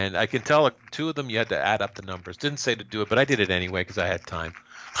 And I can tell 2 of them you had to add up the numbers. Didn't say to do it, but I did it anyway because I had time.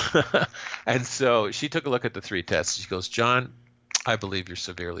 And so she took a look at the 3 tests. She goes, John, I believe you're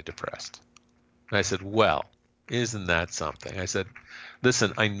severely depressed. And I said, well, isn't that something? I said,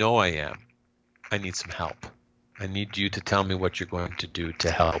 listen, I know I am. I need some help. I need you to tell me what you're going to do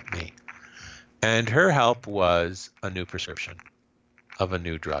to help me. And her help was a new prescription of a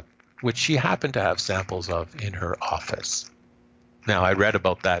new drug, which she happened to have samples of in her office. Now, I read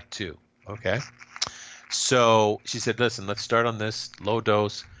about that too, okay? So she said, listen, let's start on this low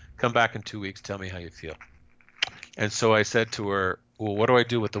dose. Come back in 2 weeks. Tell me how you feel. And so I said to her, well, what do I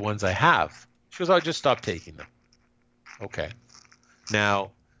do with the ones I have? She goes, I'll just stop taking them. Okay.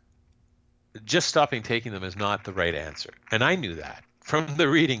 Now, just stopping taking them is not the right answer. And I knew that from the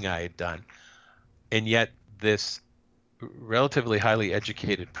reading I had done. And yet this relatively highly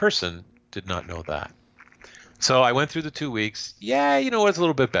educated person did not know that. So I went through the 2 weeks. Yeah, it was a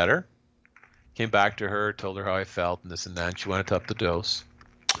little bit better. Came back to her, told her how I felt and this and that. And she wanted to up the dose.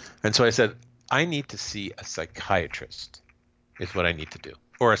 And so I said, I need to see a psychiatrist is what I need to do,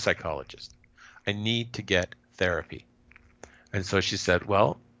 or a psychologist. I need to get therapy. And so she said,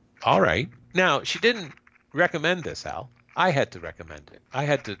 well, all right. Now, she didn't recommend this, Al. I had to recommend it. I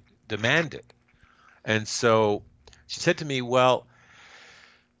had to demand it. And so she said to me, well,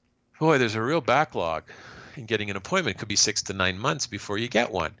 boy, there's a real backlog in getting an appointment. It could be 6 to 9 months before you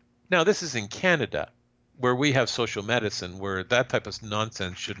get one. Now, this is in Canada, where we have social medicine, where that type of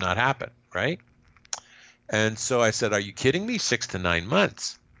nonsense should not happen, right? And so I said, are you kidding me? 6 to 9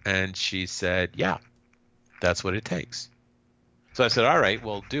 months. And she said, yeah, that's what it takes. So I said, all right,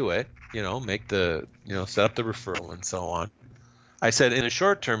 well, do it, make the, set up the referral and so on. I said, in the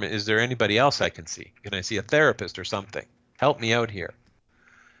short term, is there anybody else I can see? Can I see a therapist or something? Help me out here.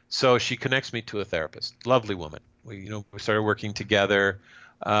 So she connects me to a therapist, lovely woman. We started working together.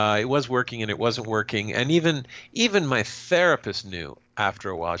 It was working and it wasn't working. And even my therapist knew after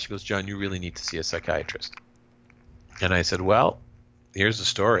a while. She goes, John, you really need to see a psychiatrist. And I said, well, here's the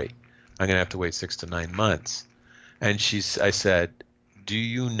story. I'm going to have to wait 6 to 9 months. And I said, do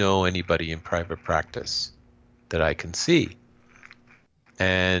you know anybody in private practice that I can see?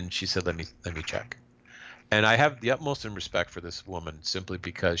 And she said, let me check. And I have the utmost respect for this woman simply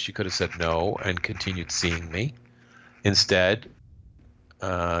because she could have said no and continued seeing me. Instead,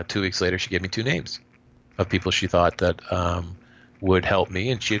 2 weeks later, she gave me 2 names of people she thought that would help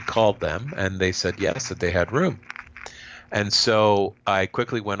me. And she had called them and they said yes, that they had room. And so I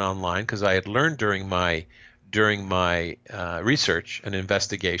quickly went online because I had learned during my research and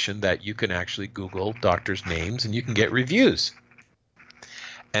investigation that you can actually Google doctors' names and you can get reviews.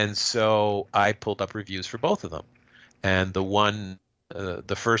 And so I pulled up reviews for both of them. And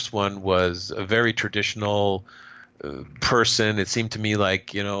the first one was a very traditional person. It seemed to me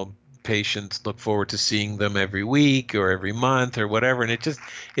like, patients look forward to seeing them every week or every month or whatever. And it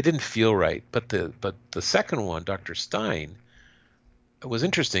didn't feel right. But the second one, Dr. Stein, was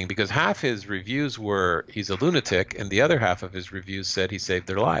interesting because half his reviews were he's a lunatic and the other half of his reviews said he saved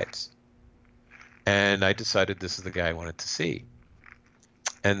their lives. And I decided this is the guy I wanted to see.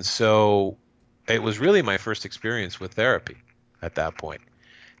 And so it was really my first experience with therapy at that point.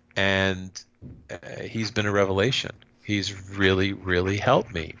 And he's been a revelation. He's really, really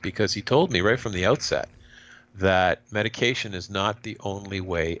helped me because he told me right from the outset that medication is not the only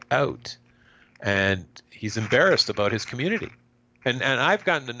way out. And he's embarrassed about his community. And I've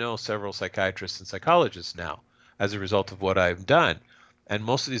gotten to know several psychiatrists and psychologists now as a result of what I've done. And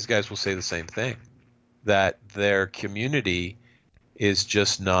most of these guys will say the same thing, that their community is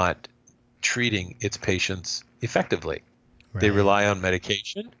just not treating its patients effectively. Right. They rely on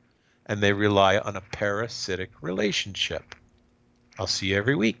medication and they rely on a parasitic relationship. I'll see you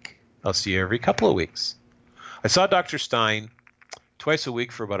every week. I'll see you every couple of weeks. I saw Dr. Stein twice a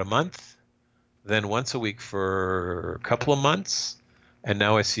week for about a month, then once a week for a couple of months, and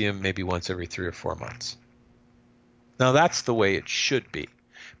now I see him maybe once every 3 or 4 months. Now that's the way it should be.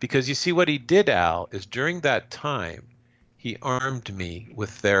 Because you see what he did, Al, is during that time, he armed me with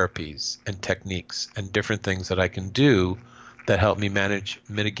therapies and techniques and different things that I can do that help me manage,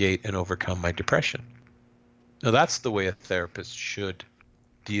 mitigate, and overcome my depression. Now that's the way a therapist should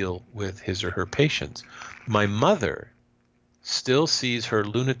deal with his or her patients. My mother still sees her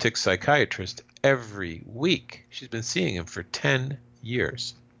lunatic psychiatrist every week. She's been seeing him for 10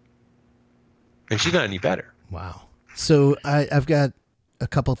 years. And she's not any better. Wow. So I've got a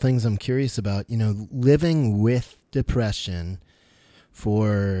couple things I'm curious about. Living with depression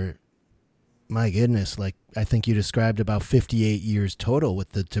for, my goodness, like I think you described about 58 years total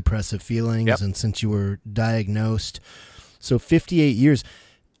with the depressive feelings. Yep. And since you were diagnosed. So 58 years.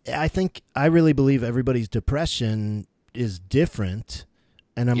 I really believe everybody's depression is different.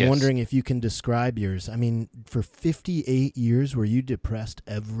 And I'm wondering if you can describe yours. I mean, for 58 years, were you depressed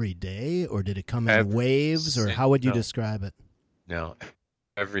every day, or did it come in waves, or how would you describe it? No,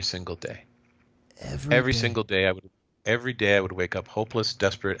 every single day. Every single day I would wake up hopeless,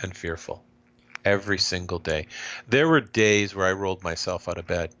 desperate, and fearful. Every single day. There were days where I rolled myself out of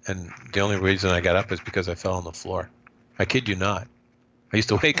bed, and the only reason I got up is because I fell on the floor. I kid you not. I used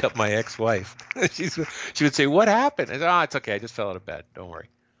to wake up my ex-wife. She would say, "What happened?" I said, "Oh, it's okay. I just fell out of bed. Don't worry."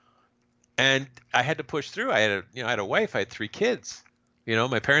 And I had to push through. I had a wife. I had 3 kids.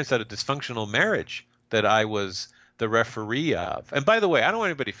 My parents had a dysfunctional marriage that I was the referee of. And by the way, I don't want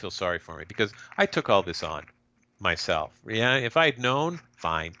anybody to feel sorry for me because I took all this on myself. Yeah, if I had known,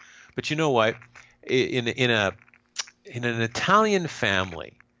 fine. But you know what? In an Italian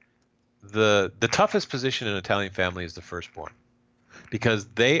family, the toughest position in an Italian family is the firstborn because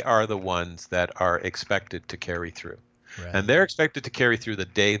they are the ones that are expected to carry through. Right. And they're expected to carry through the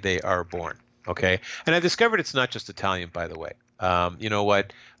day they are born. Okay. And I discovered it's not just Italian, by the way. You know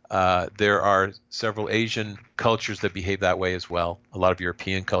what? There are several Asian cultures that behave that way as well. A lot of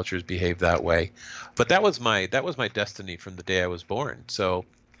European cultures behave that way. But that was my destiny from the day I was born. So,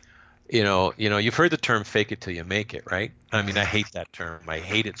 you've heard the term "fake it till you make it," right? I mean, I hate that term. I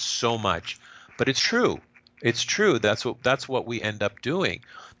hate it so much, but it's true. It's true. That's what we end up doing.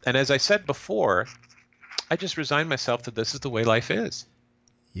 And as I said before, I just resigned myself that this is the way life is.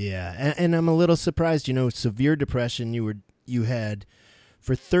 Yeah, and I'm a little surprised. Severe depression you had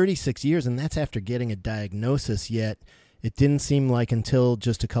for 36 years, and that's after getting a diagnosis. Yet it didn't seem like until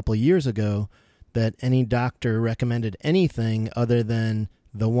just a couple of years ago that any doctor recommended anything other than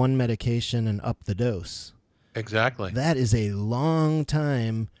the one medication and up the dose. Exactly. That is a long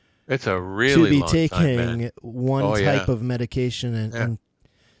time. It's a really to be long taking time, man. one type of medication and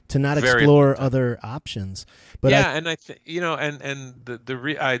to not Very explore other options. But and I think and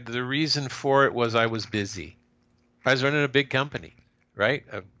the reason for it was I was busy. I was running a big company, right?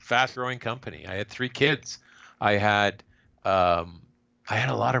 A fast-growing company. I had 3 kids. I had a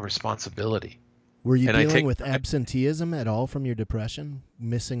lot of responsibility. Were you dealing with absenteeism at all from your depression,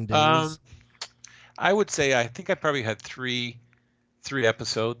 missing days? I would say I think I probably had three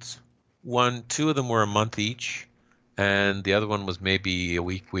episodes. 2 of them were a month each, and the other one was maybe a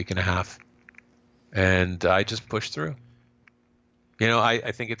week and a half. And I just pushed through.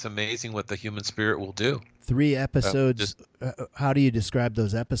 I think it's amazing what the human spirit will do. 3 episodes. How do you describe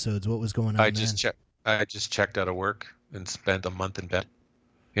those episodes? What was going on? I just checked out of work and spent a month in bed.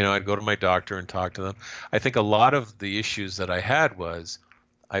 I'd go to my doctor and talk to them. I think a lot of the issues that I had was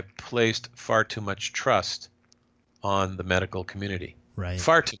I placed far too much trust on the medical community. Right.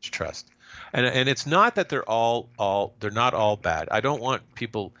 Far too much trust. And it's not that they're not all bad. I don't want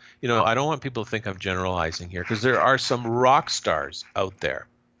people, I don't want people to think I'm generalizing here because there are some rock stars out there.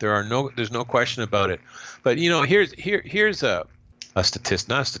 There's no question about it. But here's a statistic,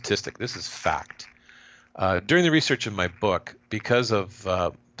 not a statistic. This is fact. During the research of my book, because of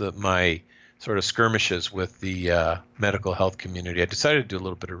my sort of skirmishes with the medical health community, I decided to do a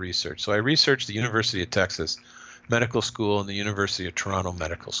little bit of research. So I researched the University of Texas Medical School and the University of Toronto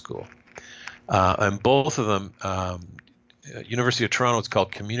Medical School. And both of them, University of Toronto, it's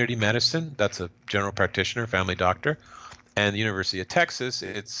called community medicine. That's a general practitioner, family doctor. And the University of Texas,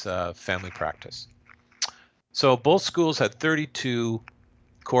 it's family practice. So both schools had 32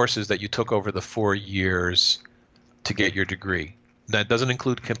 courses that you took over the 4 years to get your degree. That doesn't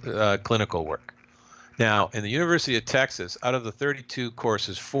include clinical work. Now, in the University of Texas, out of the 32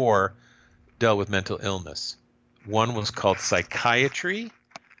 courses, 4 dealt with mental illness. One was called psychiatry,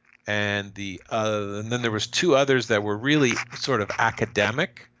 and then there was 2 others that were really sort of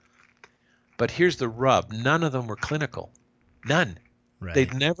academic. But here's the rub: none of them were clinical. None. Right. They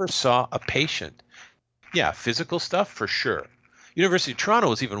never saw a patient. Yeah, physical stuff for sure. University of Toronto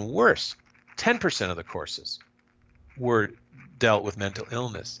was even worse. 10% of the courses were dealt with mental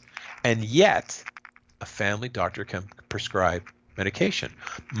illness, and yet a family doctor can prescribe medication.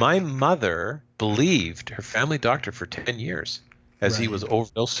 My mother believed her family doctor for 10 years as he was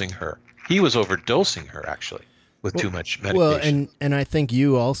overdosing her. He was overdosing her, actually, with too much medication. Well, and I think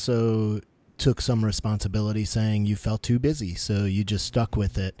you also took some responsibility saying you felt too busy, so you just stuck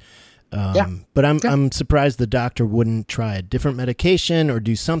with it. But I'm surprised the doctor wouldn't try a different medication or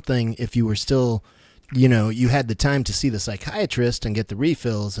do something if you were still, you had the time to see the psychiatrist and get the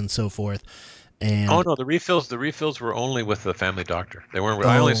refills and so forth. And oh no, the refills were only with the family doctor. They weren't.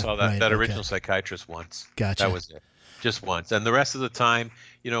 I only saw that original psychiatrist once. Gotcha. That was it, just once. And the rest of the time,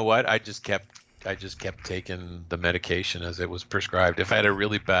 you know what? I just kept taking the medication as it was prescribed. If I had a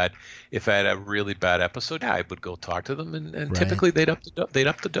really bad episode, I would go talk to them, and typically they'd up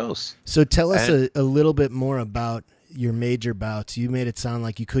the dose. So tell us a little bit more about your major bouts. You made it sound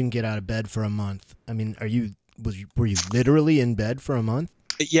like you couldn't get out of bed for a month. I mean, were you literally in bed for a month?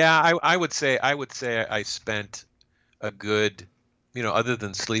 Yeah, I would say I spent a good, other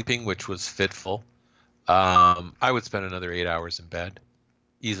than sleeping, which was fitful, I would spend another 8 hours in bed,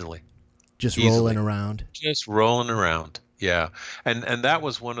 easily. Rolling around. Just rolling around. Yeah. And that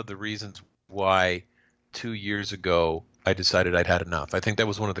was one of the reasons why 2 years ago I decided I'd had enough. I think that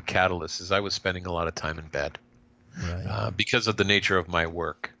was one of the catalysts is I was spending a lot of time in bed Right. because of the nature of my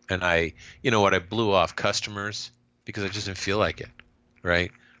work. And I blew off customers because I just didn't feel like it,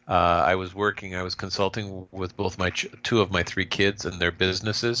 right? I was working, I was consulting with both two of my three kids and their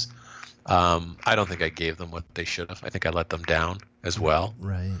businesses. I don't think I gave them what they should have. I think I let them down as well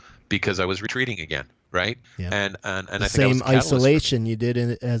Right. because I was retreating again, right? Yeah. And The I think that was same a catalyst for me. isolation you did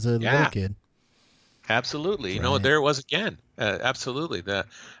as a little Yeah, kid. absolutely. Right. There it was again. Absolutely.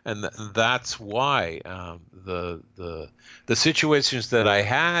 That's why the situations that I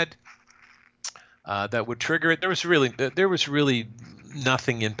had that would trigger it. There was really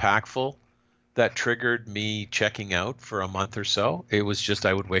nothing impactful that triggered me checking out for a month or so. It was just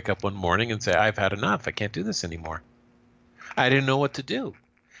I would wake up one morning and say, I've had enough. I can't do this anymore. I didn't know what to do.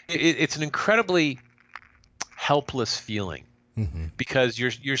 It's an incredibly helpless feeling Hmm. because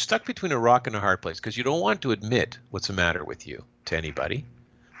you're stuck between a rock and a hard place because you don't want to admit what's the matter with you to anybody.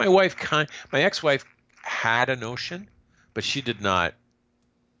 My ex-wife had a notion, but she did not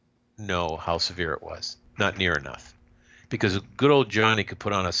know how severe it was. Not near enough. Because good old Johnny could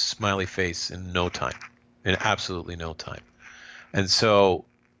put on a smiley face in no time, in absolutely no time. And so,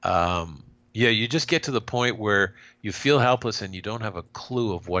 yeah, you just get to the point where you feel helpless and you don't have a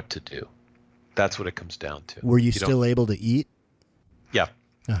clue of what to do. That's what it comes down to. Were you You don't. still able to eat? Yeah,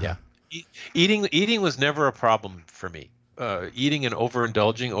 Uh-huh. yeah. Eating was never a problem for me. Eating and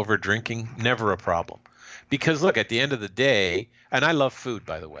overindulging, over drinking, never a problem. Because look, at the end of the day, and I love food,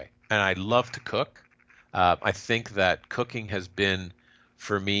 by the way, and I love to cook. I think that cooking has been,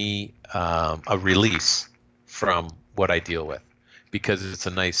 for me, a release from what I deal with, because it's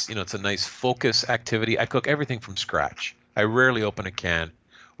a nice focus activity. I cook everything from scratch. I rarely open a can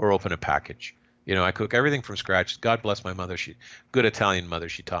or open a package. I cook everything from scratch. God bless my mother. Good Italian mother.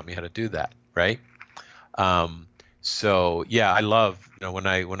 She taught me how to do that, right? Um, so yeah, I love, when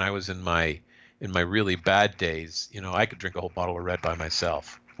I was in my really bad days, I could drink a whole bottle of red by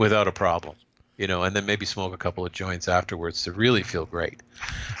myself without a problem, and then maybe smoke a couple of joints afterwards to really feel great.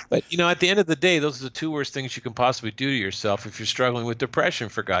 But at the end of the day, those are the two worst things you can possibly do to yourself if you're struggling with depression,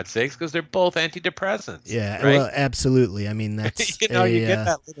 for God's sakes, because they're both antidepressants, Yeah, right? well, absolutely. I mean, that's You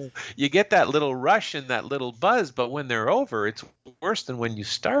a get that little rush and that little buzz, but when they're over, it's worse than when you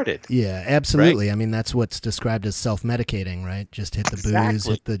started, yeah, right? absolutely. I mean, that's what's described as self-medicating, right? Just hit the booze,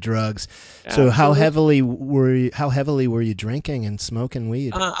 Exactly. hit the drugs. So Absolutely. how heavily were you drinking and smoking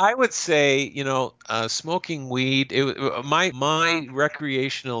weed? I would say, smoking weed. My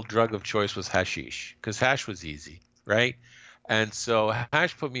recreational drug of choice was hashish because hash was easy, right? And so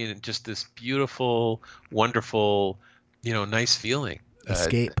hash put me in just this beautiful, wonderful, nice feeling.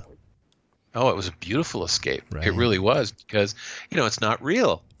 Escape, Oh, it was a beautiful escape. It right? really was because, it's not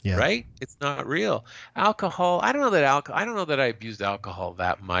real, Yeah. right? It's not real. Alcohol, I don't know that I abused alcohol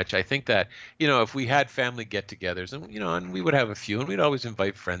that much. I think that, if we had family get-togethers and we would have a few and we'd always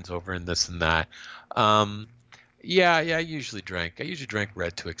invite friends over and this and that. Um, yeah, I usually drank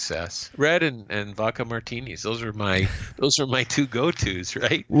red to excess. Red and vodka martinis. Those are my two go-tos,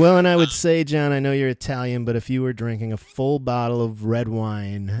 right? Well, and I would say, John, I know you're Italian, but if you were drinking a full bottle of red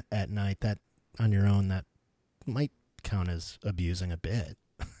wine at night, that on your own, that might count as abusing a bit.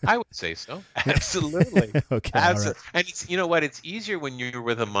 I would say so. Absolutely. Okay, all right. Absolutely. And you know what? It's easier when you're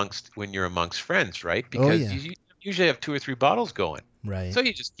amongst friends, right? Oh Because yeah, you usually have two or three bottles going. right, So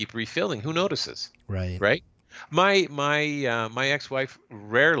you just keep refilling. Who notices, right. right? My ex-wife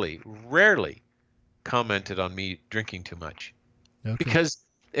rarely commented on me drinking too much Okay, because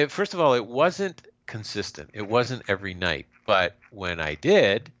first of all, it wasn't consistent. It wasn't every night. But when I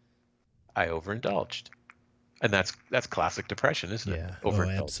did, I overindulged. And that's classic depression, isn't it? yeah. Oh,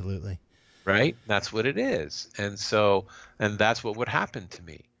 Overindulge. absolutely. Right? That's what it is. And that's what would happen to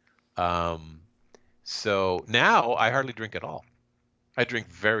me. Um, so now I hardly drink at all. I drink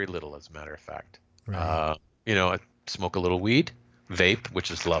very little, as a matter of fact. Right, Uh, I smoke a little weed, vape, which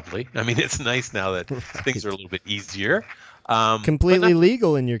is lovely. I mean, it's nice now that things are a right. little bit easier. But Completely not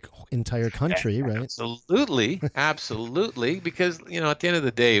legal in your entire country, right? absolutely, absolutely, because at the end of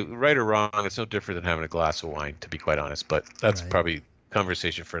the day, right or wrong, it's no different than having a glass of wine, to be quite honest. But that's Right. probably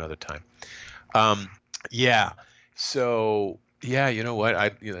conversation for another time. Um, yeah. So yeah, you know what?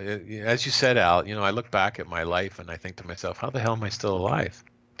 As you said, Al, I look back at my life and I think to myself, how the hell am I still alive?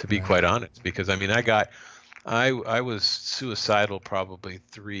 To be Right. quite honest, because I mean, I was suicidal probably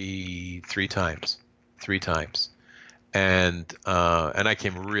three times, three times, and I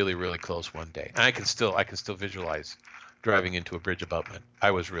came really really close one day. And I can still visualize driving into a bridge abutment.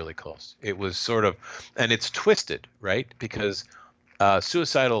 I was really close. It was sort of, and it's twisted, right? Because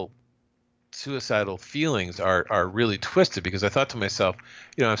suicidal feelings are really twisted, because I thought to myself,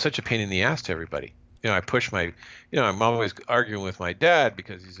 I'm such a pain in the ass to everybody. I push my, I'm always arguing with my dad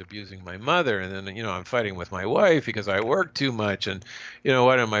because he's abusing my mother, and then I'm fighting with my wife because I work too much, and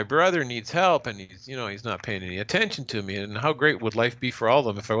and my brother needs help, and he's not paying any attention to me, and how great would life be for all of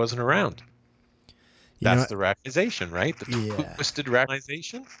them if I wasn't around? You know, That's the rationalization, right? The yeah, twisted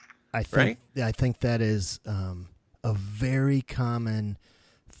rationalization, I think right? I think that is a very common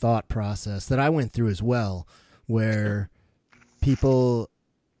thought process that I went through as well, where people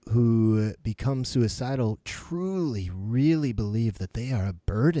who become suicidal truly, really believe that they are a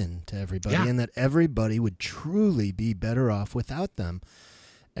burden to everybody Yeah. and that everybody would truly be better off without them.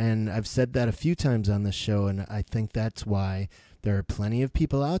 And I've said that a few times on this show, and I think that's why there are plenty of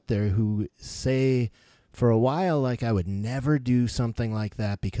people out there who say for a while, like, I would never do something like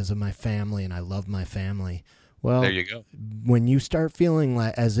that because of my family and I love my family. There Well, you go. when you start feeling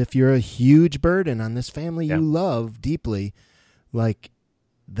like as if you're a huge burden on this family Yeah. you love deeply, like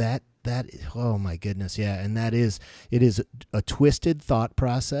that oh my goodness, yeah. And it is a twisted thought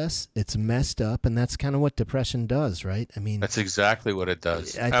process. It's messed up, and that's kind of what depression does, right? I mean, That's exactly what it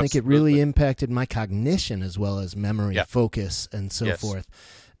does. I think it really Absolutely. impacted my cognition as well as memory, Yeah. focus, and so Yes. forth.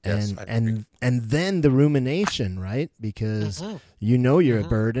 Yes. I agree. And then the rumination, right? Because Hmm. you're a Hmm.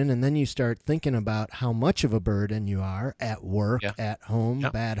 burden, and then you start thinking about how much of a burden you are at work, Yeah. at home, Yeah.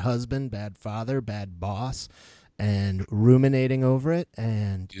 bad husband, bad father, bad boss, and ruminating over it.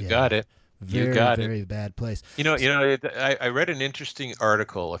 And You got yeah, it. You very, got it. very bad place. I read an interesting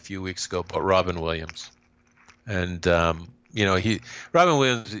article a few weeks ago about Robin Williams, and Robin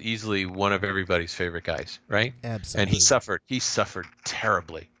Williams is easily one of everybody's favorite guys, right? And he Absolutely. suffered. He suffered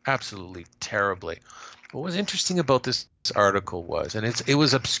terribly, absolutely terribly. What was interesting about this article was, and it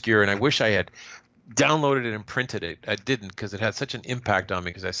was obscure, and I wish I had downloaded it and printed it. I didn't, because it had such an impact on me,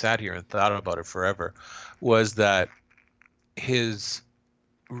 because I sat here and thought about it forever. Was that his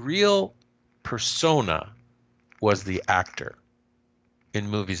real persona was the actor in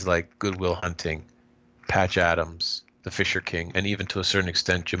movies like Good Will Hunting, Patch Adams, The Fisher King, and even to a certain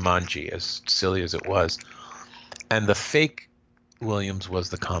extent Jumanji, as silly as it was. And the fake Williams was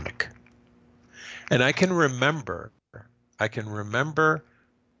the comic. And I can remember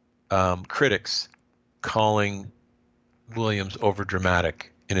critics calling Williams overdramatic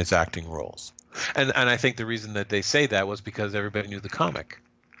in his acting roles. And I think the reason that they say that was because everybody knew the comic.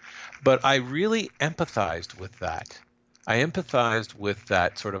 But I really empathized with that. I empathized with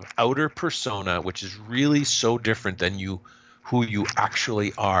that sort of outer persona, which is really so different than who you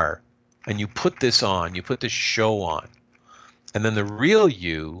actually are. And you put this show on. And then the real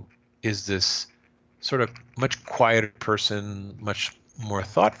you is this sort of much quieter person, much more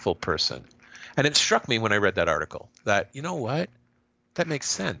thoughtful person. And it struck me when I read that article that, you know what? That makes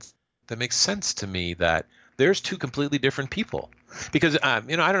sense. That makes sense to me, that there's two completely different people. Because, I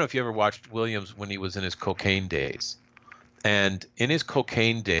don't know if you ever watched Williams when he was in his cocaine days. And in his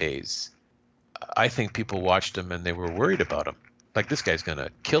cocaine days, I think people watched him and they were worried about him. Like, this guy's going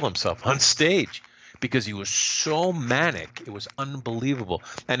to kill himself on stage, because he was so manic. It was unbelievable.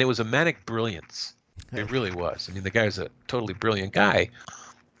 And it was a manic brilliance. It really was. I mean, the guy's a totally brilliant guy.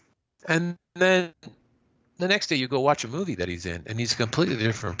 And then the next day you go watch a movie that he's in, and he's a completely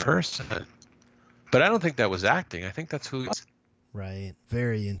different person. But I don't think that was acting. I think that's who he is. Right.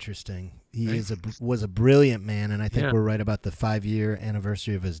 Very interesting. He Right? was a brilliant man, and I think Yeah. we're right about the 5-year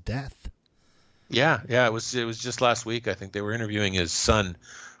anniversary of his death. Yeah. It was just last week. I think they were interviewing his son,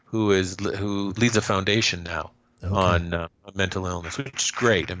 who leads a foundation now on mental illness, which is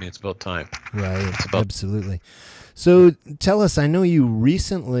great. I mean, it's about time. Right. Absolutely. So tell us, I know you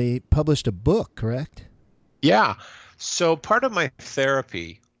recently published a book, correct? Yeah. So part of my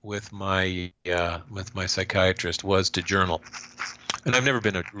therapy with my psychiatrist was to journal. And I've never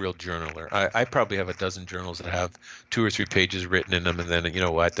been a real journaler. I probably have a dozen journals that have 2 or 3 pages written in them, and then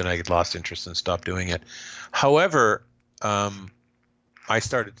then I lost interest and stopped doing it. However, I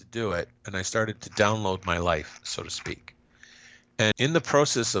started to do it, and I started to download my life, so to speak. And in the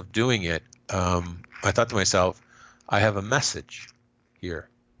process of doing it, I thought to myself, I have a message here.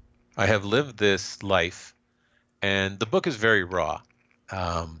 I have lived this life, and the book is very raw.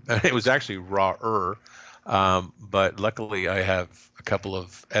 It was actually rawer, but luckily I have a couple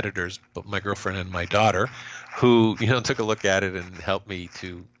of editors, but my girlfriend and my daughter, who took a look at it and helped me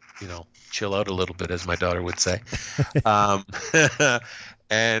to chill out a little bit, as my daughter would say. Um,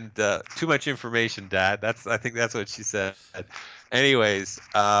 and too much information, Dad. I think that's what she said. Anyways,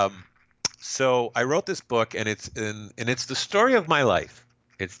 So I wrote this book, and it's the story of my life.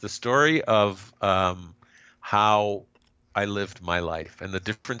 It's the story of how I lived my life and the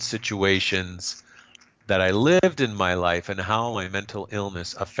different situations that I lived in my life and how my mental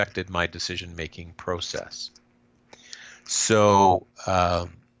illness affected my decision-making process. So the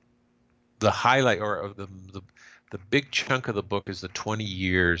highlight or the big chunk of the book is the 20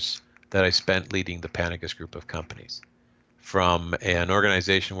 years that I spent leading the Panigas group of companies, from an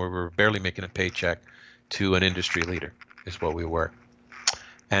organization where we were barely making a paycheck to an industry leader is what we were.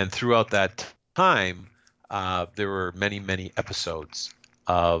 And throughout that time, there were many, many episodes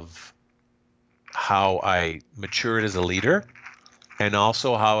of how I matured as a leader and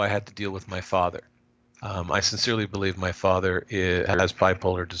also how I had to deal with my father. I sincerely believe my father has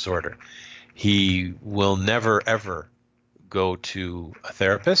bipolar disorder. He will never, ever go to a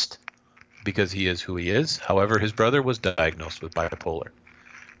therapist because he is who he is. However, his brother was diagnosed with bipolar,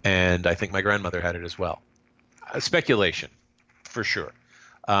 and I think my grandmother had it as well. Speculation, for sure.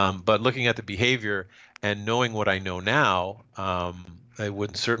 But looking at the behavior and knowing what I know now,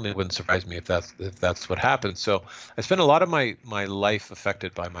 it certainly wouldn't surprise me if that's what happened. So I spent a lot of my life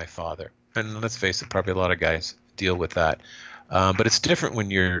affected by my father, and let's face it, probably a lot of guys deal with that. But it's different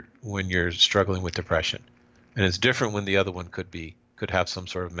when you're struggling with depression, and it's different when the other one could have some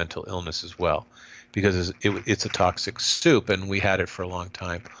sort of mental illness as well, because it's a toxic soup, and we had it for a long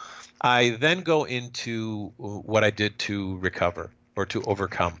time. I then go into what I did to recover or to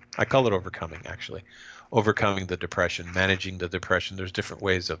overcome. I call it overcoming, actually. Overcoming the depression, managing the depression. There's different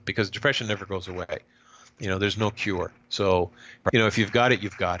ways because depression never goes away. There's no cure. So, if you've got it,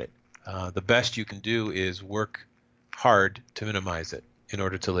 you've got it. The best you can do is work hard to minimize it in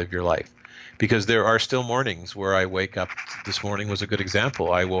order to live your life. Because there are still mornings where I wake up. This morning was a good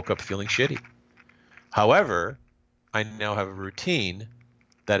example. I woke up feeling shitty. However, I now have a routine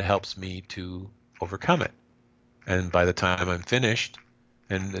that helps me to overcome it. And by the time I'm finished,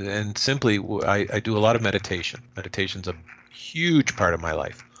 and simply, I do a lot of meditation. Meditation's a huge part of my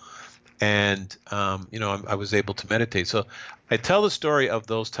life. And, I was able to meditate. So I tell the story of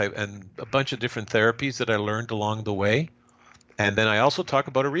those type and a bunch of different therapies that I learned along the way. And then I also talk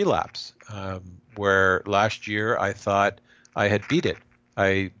about a relapse, where last year I thought I had beat it.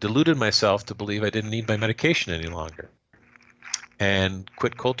 I deluded myself to believe I didn't need my medication any longer and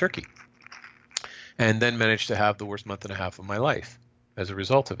quit cold turkey. And then managed to have the worst month and a half of my life as a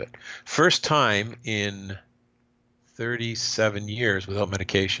result of it. First time in 37 years without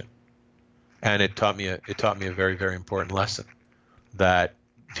medication. And it taught me a very, very important lesson that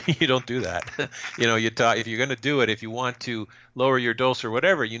you don't do that. If you're going to do it, if you want to lower your dose or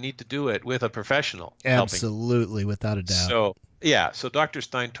whatever, you need to do it with a professional. Absolutely, without a doubt. So Dr.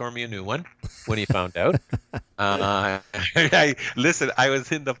 Stein tore me a new one when he found out. Listen, I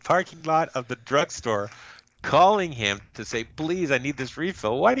was in the parking lot of the drugstore calling him to say, please, I need this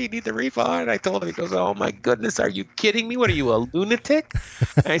refill. Why do you need the refill? And I told him, he goes, oh my goodness, are you kidding me? What are you, a lunatic?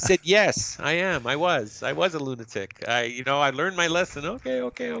 And I said, yes, I am. I was a lunatic. I learned my lesson.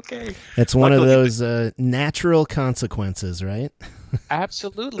 Okay. It's one of those natural consequences, right?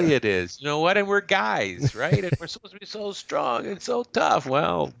 Absolutely it is. You know what? And we're guys, right? And we're supposed to be so strong and so tough.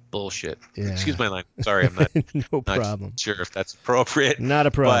 Well, bullshit. Yeah. Excuse my language. Sorry, I'm not, problem. Sure if that's appropriate. Not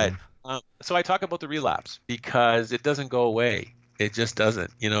a problem. But, so I talk about the relapse because it doesn't go away. It just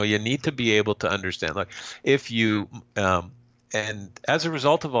doesn't. You need to be able to understand. Look, if you and as a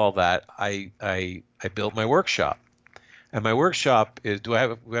result of all that, I built my workshop. And my workshop is, we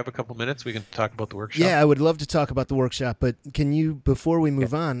have a couple minutes? We can talk about the workshop? Yeah, I would love to talk about the workshop, but can you, before we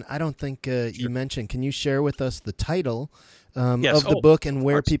move on, I don't think you mentioned, can you share with us the title of the book and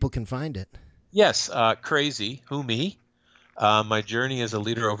where people can find it? Yes, Crazy, Who Me? My Journey as a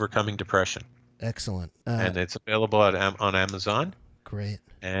Leader Overcoming Depression. Excellent. And it's available on Amazon. Great.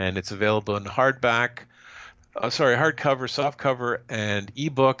 And it's available in hardcover, softcover, and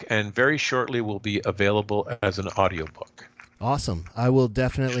ebook, and very shortly will be available as an audiobook. Awesome. I will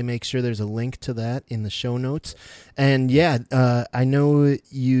definitely make sure there's a link to that in the show notes. And I know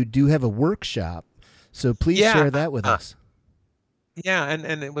you do have a workshop, so please share that with us. Yeah,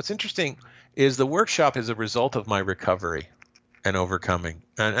 and what's interesting is the workshop is a result of my recovery and overcoming.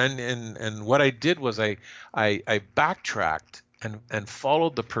 And what I did was I backtracked and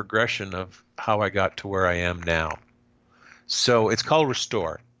followed the progression of how I got to where I am now. So it's called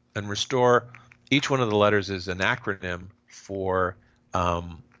Restore. And Restore, each one of the letters is an acronym for a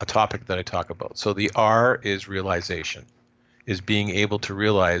topic that I talk about. So the R is realization, is being able to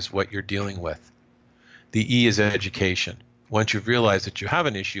realize what you're dealing with. The E is education. Once you've realized that you have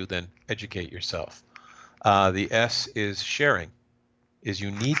an issue, then educate yourself. The S is sharing. is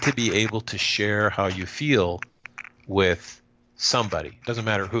you need to be able to share how you feel with somebody. Doesn't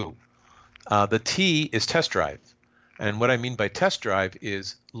matter who. The T is test drive. And what I mean by test drive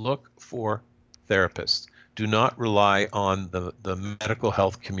is look for therapists. Do not rely on the medical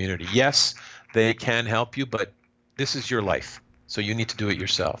health community. Yes, they can help you, but this is your life. So you need to do it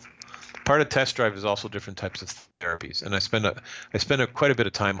yourself. Part of test drive is also different types of therapies. And I spend quite a bit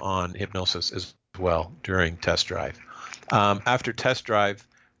of time on hypnosis as well during test drive. After test drive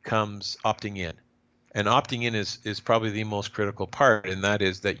comes opting in. And opting in is probably the most critical part, and that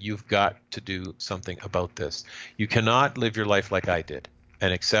is that you've got to do something about this. You cannot live your life like I did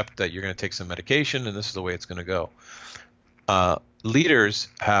and accept that you're going to take some medication and this is the way it's going to go. Leaders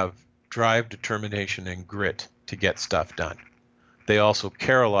have drive, determination, and grit to get stuff done. They also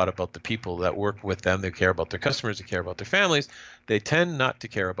care a lot about the people that work with them. They care about their customers. They care about their families. They tend not to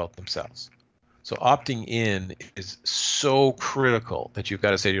care about themselves. So opting in is so critical that you've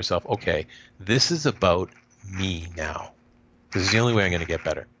got to say to yourself, okay, this is about me now. This is the only way I'm going to get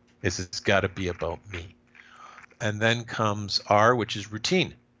better. It's got to be about me. And then comes R, which is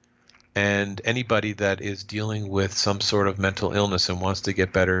routine. And anybody that is dealing with some sort of mental illness and wants to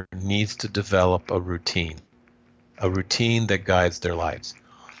get better needs to develop a routine that guides their lives.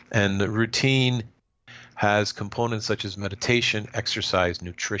 And the routine has components such as meditation, exercise,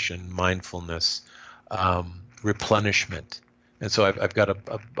 nutrition, mindfulness, replenishment. And so I've got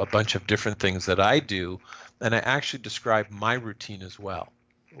a bunch of different things that I do, and I actually describe my routine as well,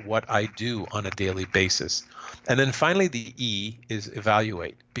 what I do on a daily basis. And then finally, the E is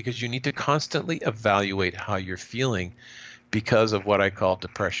evaluate, because you need to constantly evaluate how you're feeling because of what I call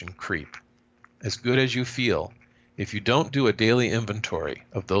depression creep. As good as you feel, if you don't do a daily inventory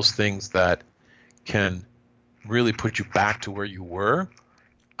of those things that can really put you back to where you were,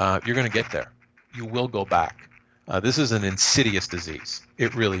 you're going to get there. You will go back. This is an insidious disease.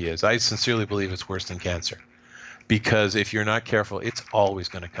 It really is. I sincerely believe it's worse than cancer, because if you're not careful, it's always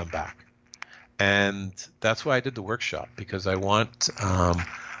going to come back. And that's why I did the workshop, because I want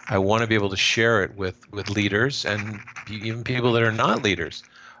to be able to share it with leaders and even people that are not leaders,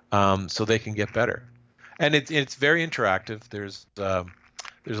 so they can get better. And it's very interactive. There's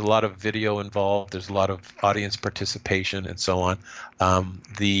a lot of video involved. There's a lot of audience participation and so on.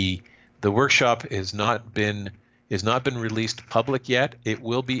 The workshop has not been released public yet. It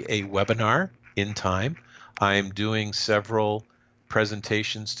will be a webinar in time. I'm doing several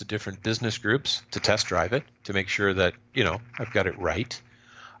presentations to different business groups to test drive it, to make sure that, I've got it right.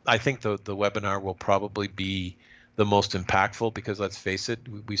 I think the webinar will probably be the most impactful, because let's face it,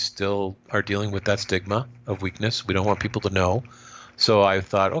 we still are dealing with that stigma of weakness. We don't want people to know. So I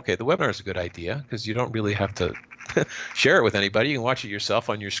thought, okay, the webinar is a good idea, because you don't really have to share it with anybody. You can watch it yourself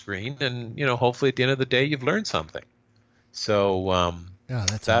on your screen, and hopefully at the end of the day you've learned something. So yeah,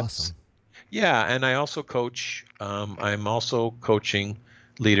 that's awesome. Yeah, and I also coach. I'm also coaching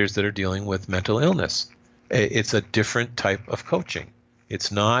leaders that are dealing with mental illness. It's a different type of coaching.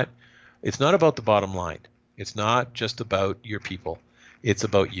 It's not about the bottom line. It's not just about your people. It's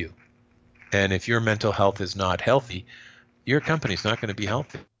about you. And if your mental health is not healthy, your company's not going to be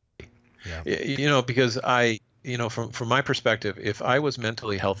healthy. Yeah. Because from my perspective, if I was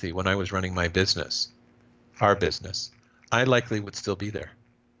mentally healthy when I was running my business, our business, I likely would still be there.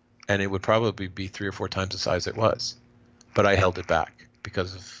 And it would probably be 3 or 4 times the size it was. But I held it back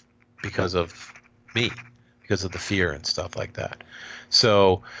because of me, because of the fear and stuff like that.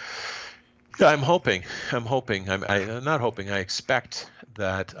 So yeah, I'm not hoping, I expect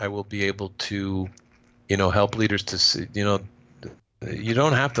that I will be able to, help leaders to see, you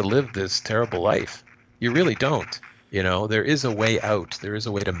don't have to live this terrible life. You really don't. There is a way out. There is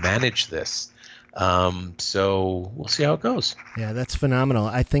a way to manage this. So we'll see how it goes. Yeah, that's phenomenal.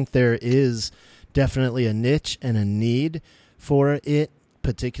 I think there is definitely a niche and a need for it,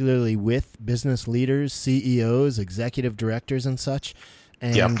 particularly with business leaders, CEOs, executive directors, and such.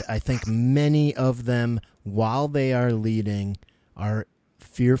 And yep. I think many of them, while they are leading, are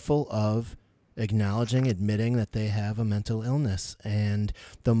fearful of admitting that they have a mental illness. And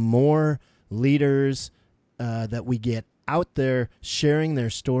the more leaders that we get out there sharing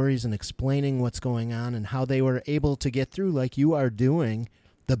their stories and explaining what's going on and how they were able to get through like you are doing,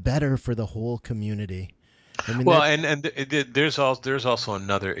 the better for the whole community. I mean, well, and there's also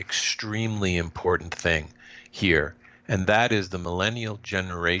another extremely important thing here, and that is the millennial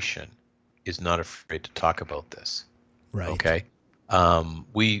generation is not afraid to talk about this. Right. Okay.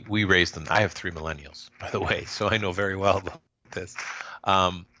 We raised them. I have 3 millennials, by the way, so I know very well about this.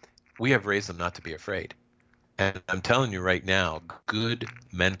 We have raised them not to be afraid. And I'm telling you right now, good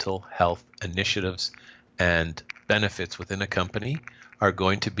mental health initiatives and benefits within a company are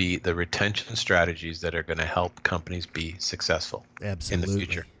going to be the retention strategies that are going to help companies be successful in the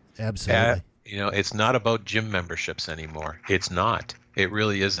future. Absolutely. It's not about gym memberships anymore. It's not. It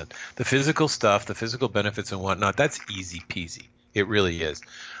really isn't. The physical stuff, the physical benefits and whatnot, that's easy peasy. It really is.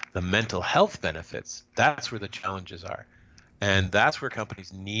 The mental health benefits, that's where the challenges are. And that's where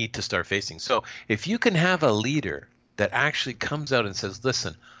companies need to start facing. So if you can have a leader that actually comes out and says,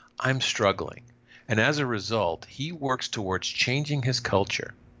 listen, I'm struggling. And as a result, he works towards changing his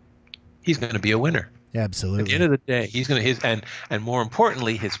culture. He's going to be a winner. Absolutely. At the end of the day, he's going to and more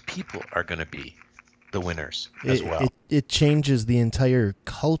importantly, his people are going to be the winners as well. It changes the entire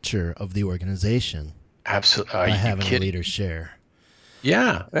culture of the organization. Absolutely. By having a leader share.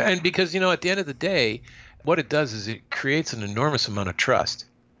 Yeah, and because at the end of the day, what it does is it creates an enormous amount of trust,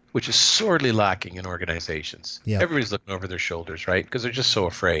 which is sorely lacking in organizations. Yep. Everybody's looking over their shoulders, right? Because they're just so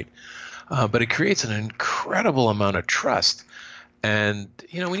afraid. But it creates an incredible amount of trust, and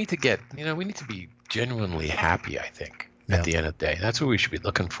we need to be genuinely happy, I think, at the end of the day. That's what we should be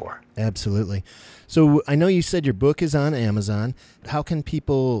looking for. Absolutely. So I know you said your book is on Amazon. How can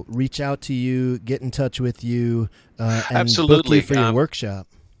people reach out to you, get in touch with you, and Absolutely. book you for your workshop?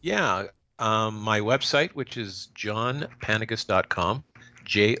 Yeah. My website, which is johnpanigas.com,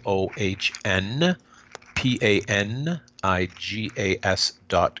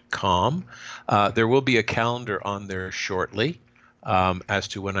 JohnPanigas.com. There will be a calendar on there shortly as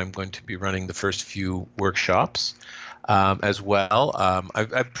to when I'm going to be running the first few workshops as well.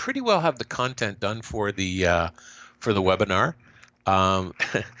 I pretty well have the content done for the webinar. I'm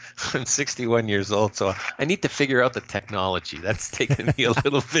 61 years old, so I need to figure out the technology. That's taken me a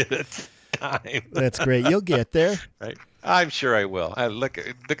little bit of time. That's great. You'll get there. Right. I'm sure I will. Look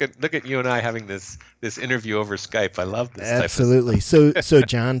at you and I having this interview over Skype. I love this. Absolutely. So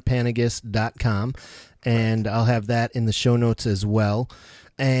johnpanigas.com, and I'll have that in the show notes as well.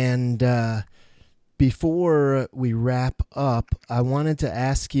 And before we wrap up, I wanted to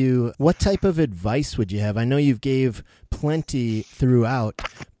ask you, what type of advice would you have? I know you've gave plenty throughout,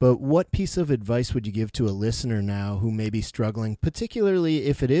 but what piece of advice would you give to a listener now who may be struggling, particularly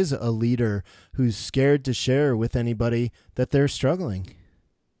if it is a leader who's scared to share with anybody that they're struggling?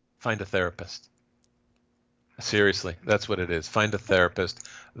 Find a therapist. Seriously, that's what it is. Find a therapist.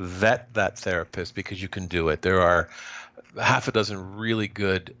 Vet that therapist, because you can do it. There are half a dozen really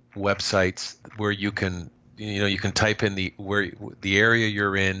good websites where you can type in the area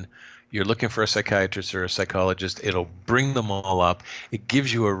you're in. You're looking for a psychiatrist or a psychologist. It'll bring them all up. It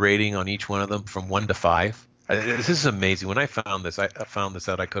gives you a rating on each one of them from 1 to 5. This is amazing. When I found this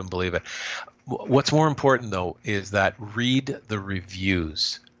out, I couldn't believe it. What's more important, though, is that read the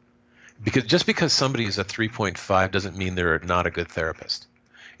reviews. Because just because somebody is a 3.5 doesn't mean they're not a good therapist.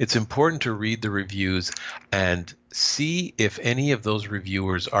 It's important to read the reviews and see if any of those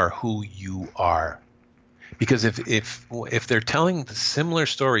reviewers are who you are. Because if they're telling similar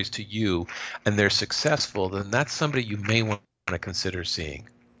stories to you and they're successful, then that's somebody you may want to consider seeing.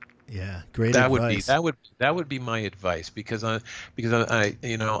 Yeah, great advice. That would be my advice, because I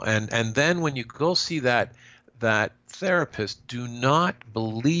and then when you go see that therapist, do not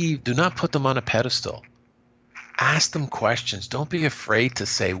put them on a pedestal. Ask them questions. Don't be afraid to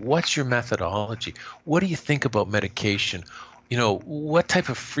say, what's your methodology? What do you think about medication? What type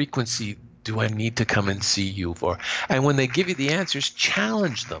of frequency do I need to come and see you for? And when they give you the answers,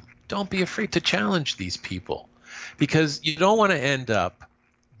 challenge them. Don't be afraid to challenge these people, because you don't want to end up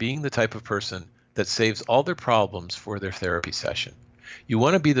being the type of person that saves all their problems for their therapy session. You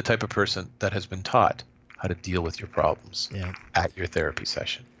want to be the type of person that has been taught how to deal with your problems at your therapy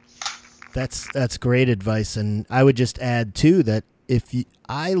session. That's great advice, and I would just add too that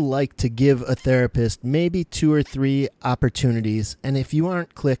I like to give a therapist maybe 2 or 3 opportunities, and if you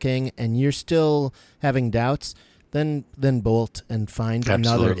aren't clicking and you're still having doubts, then bolt and find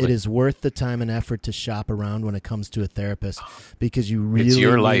another. It is worth the time and effort to shop around when it comes to a therapist, because you really it's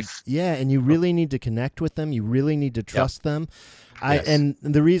your life. Yeah, and you really need to connect with them. You really need to trust them. And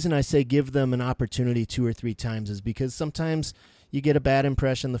the reason I say give them an opportunity 2 or 3 times is because sometimes you get a bad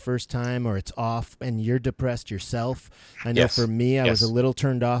impression the first time, or it's off and you're depressed yourself. I know for me, I was a little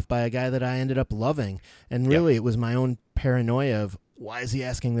turned off by a guy that I ended up loving. And really it was my own paranoia of, why is he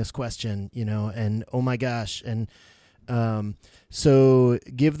asking this question? And oh my gosh. And so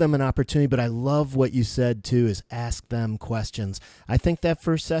give them an opportunity. But I love what you said too, is ask them questions. I think that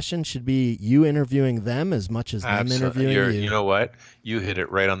first session should be you interviewing them as much as them interviewing you. You know what? You hit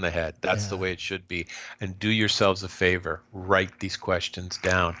it right on the head. That's the way it should be. And do yourselves a favor. Write these questions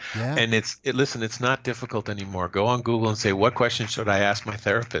down. Yeah. And listen, it's not difficult anymore. Go on Google and say, what questions should I ask my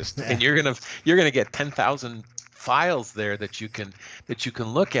therapist? And you're gonna get 10,000 files there that you can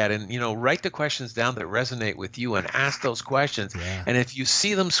look at, and write the questions down that resonate with you and ask those questions. Yeah. And if you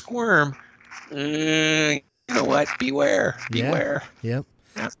see them squirm, you know what? Beware. Yeah. Yep.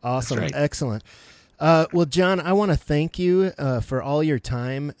 Yeah, Awesome. that's right. Excellent. Well, John, I want to thank you for all your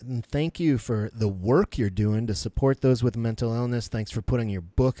time, and thank you for the work you're doing to support those with mental illness. Thanks for putting your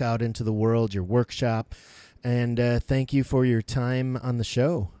book out into the world, your workshop, and thank you for your time on the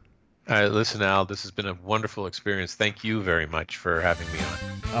show. Listen, Al, this has been a wonderful experience. Thank you very much for having me on.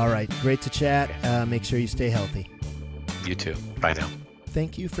 All right. Great to chat. Make sure you stay healthy. You too. Bye now.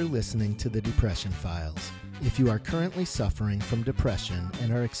 Thank you for listening to the Depression Files. If you are currently suffering from depression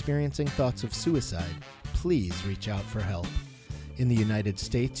and are experiencing thoughts of suicide, please reach out for help. In the United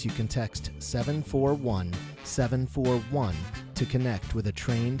States, you can text 741-741 to connect with a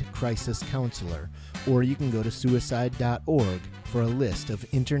trained crisis counselor, or you can go to suicide.org for a list of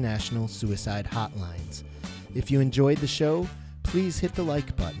international suicide hotlines. If you enjoyed the show, please hit the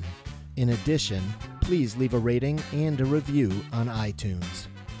like button. In addition, please leave a rating and a review on iTunes.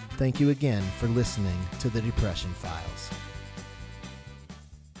 Thank you again for listening to the Depression Files.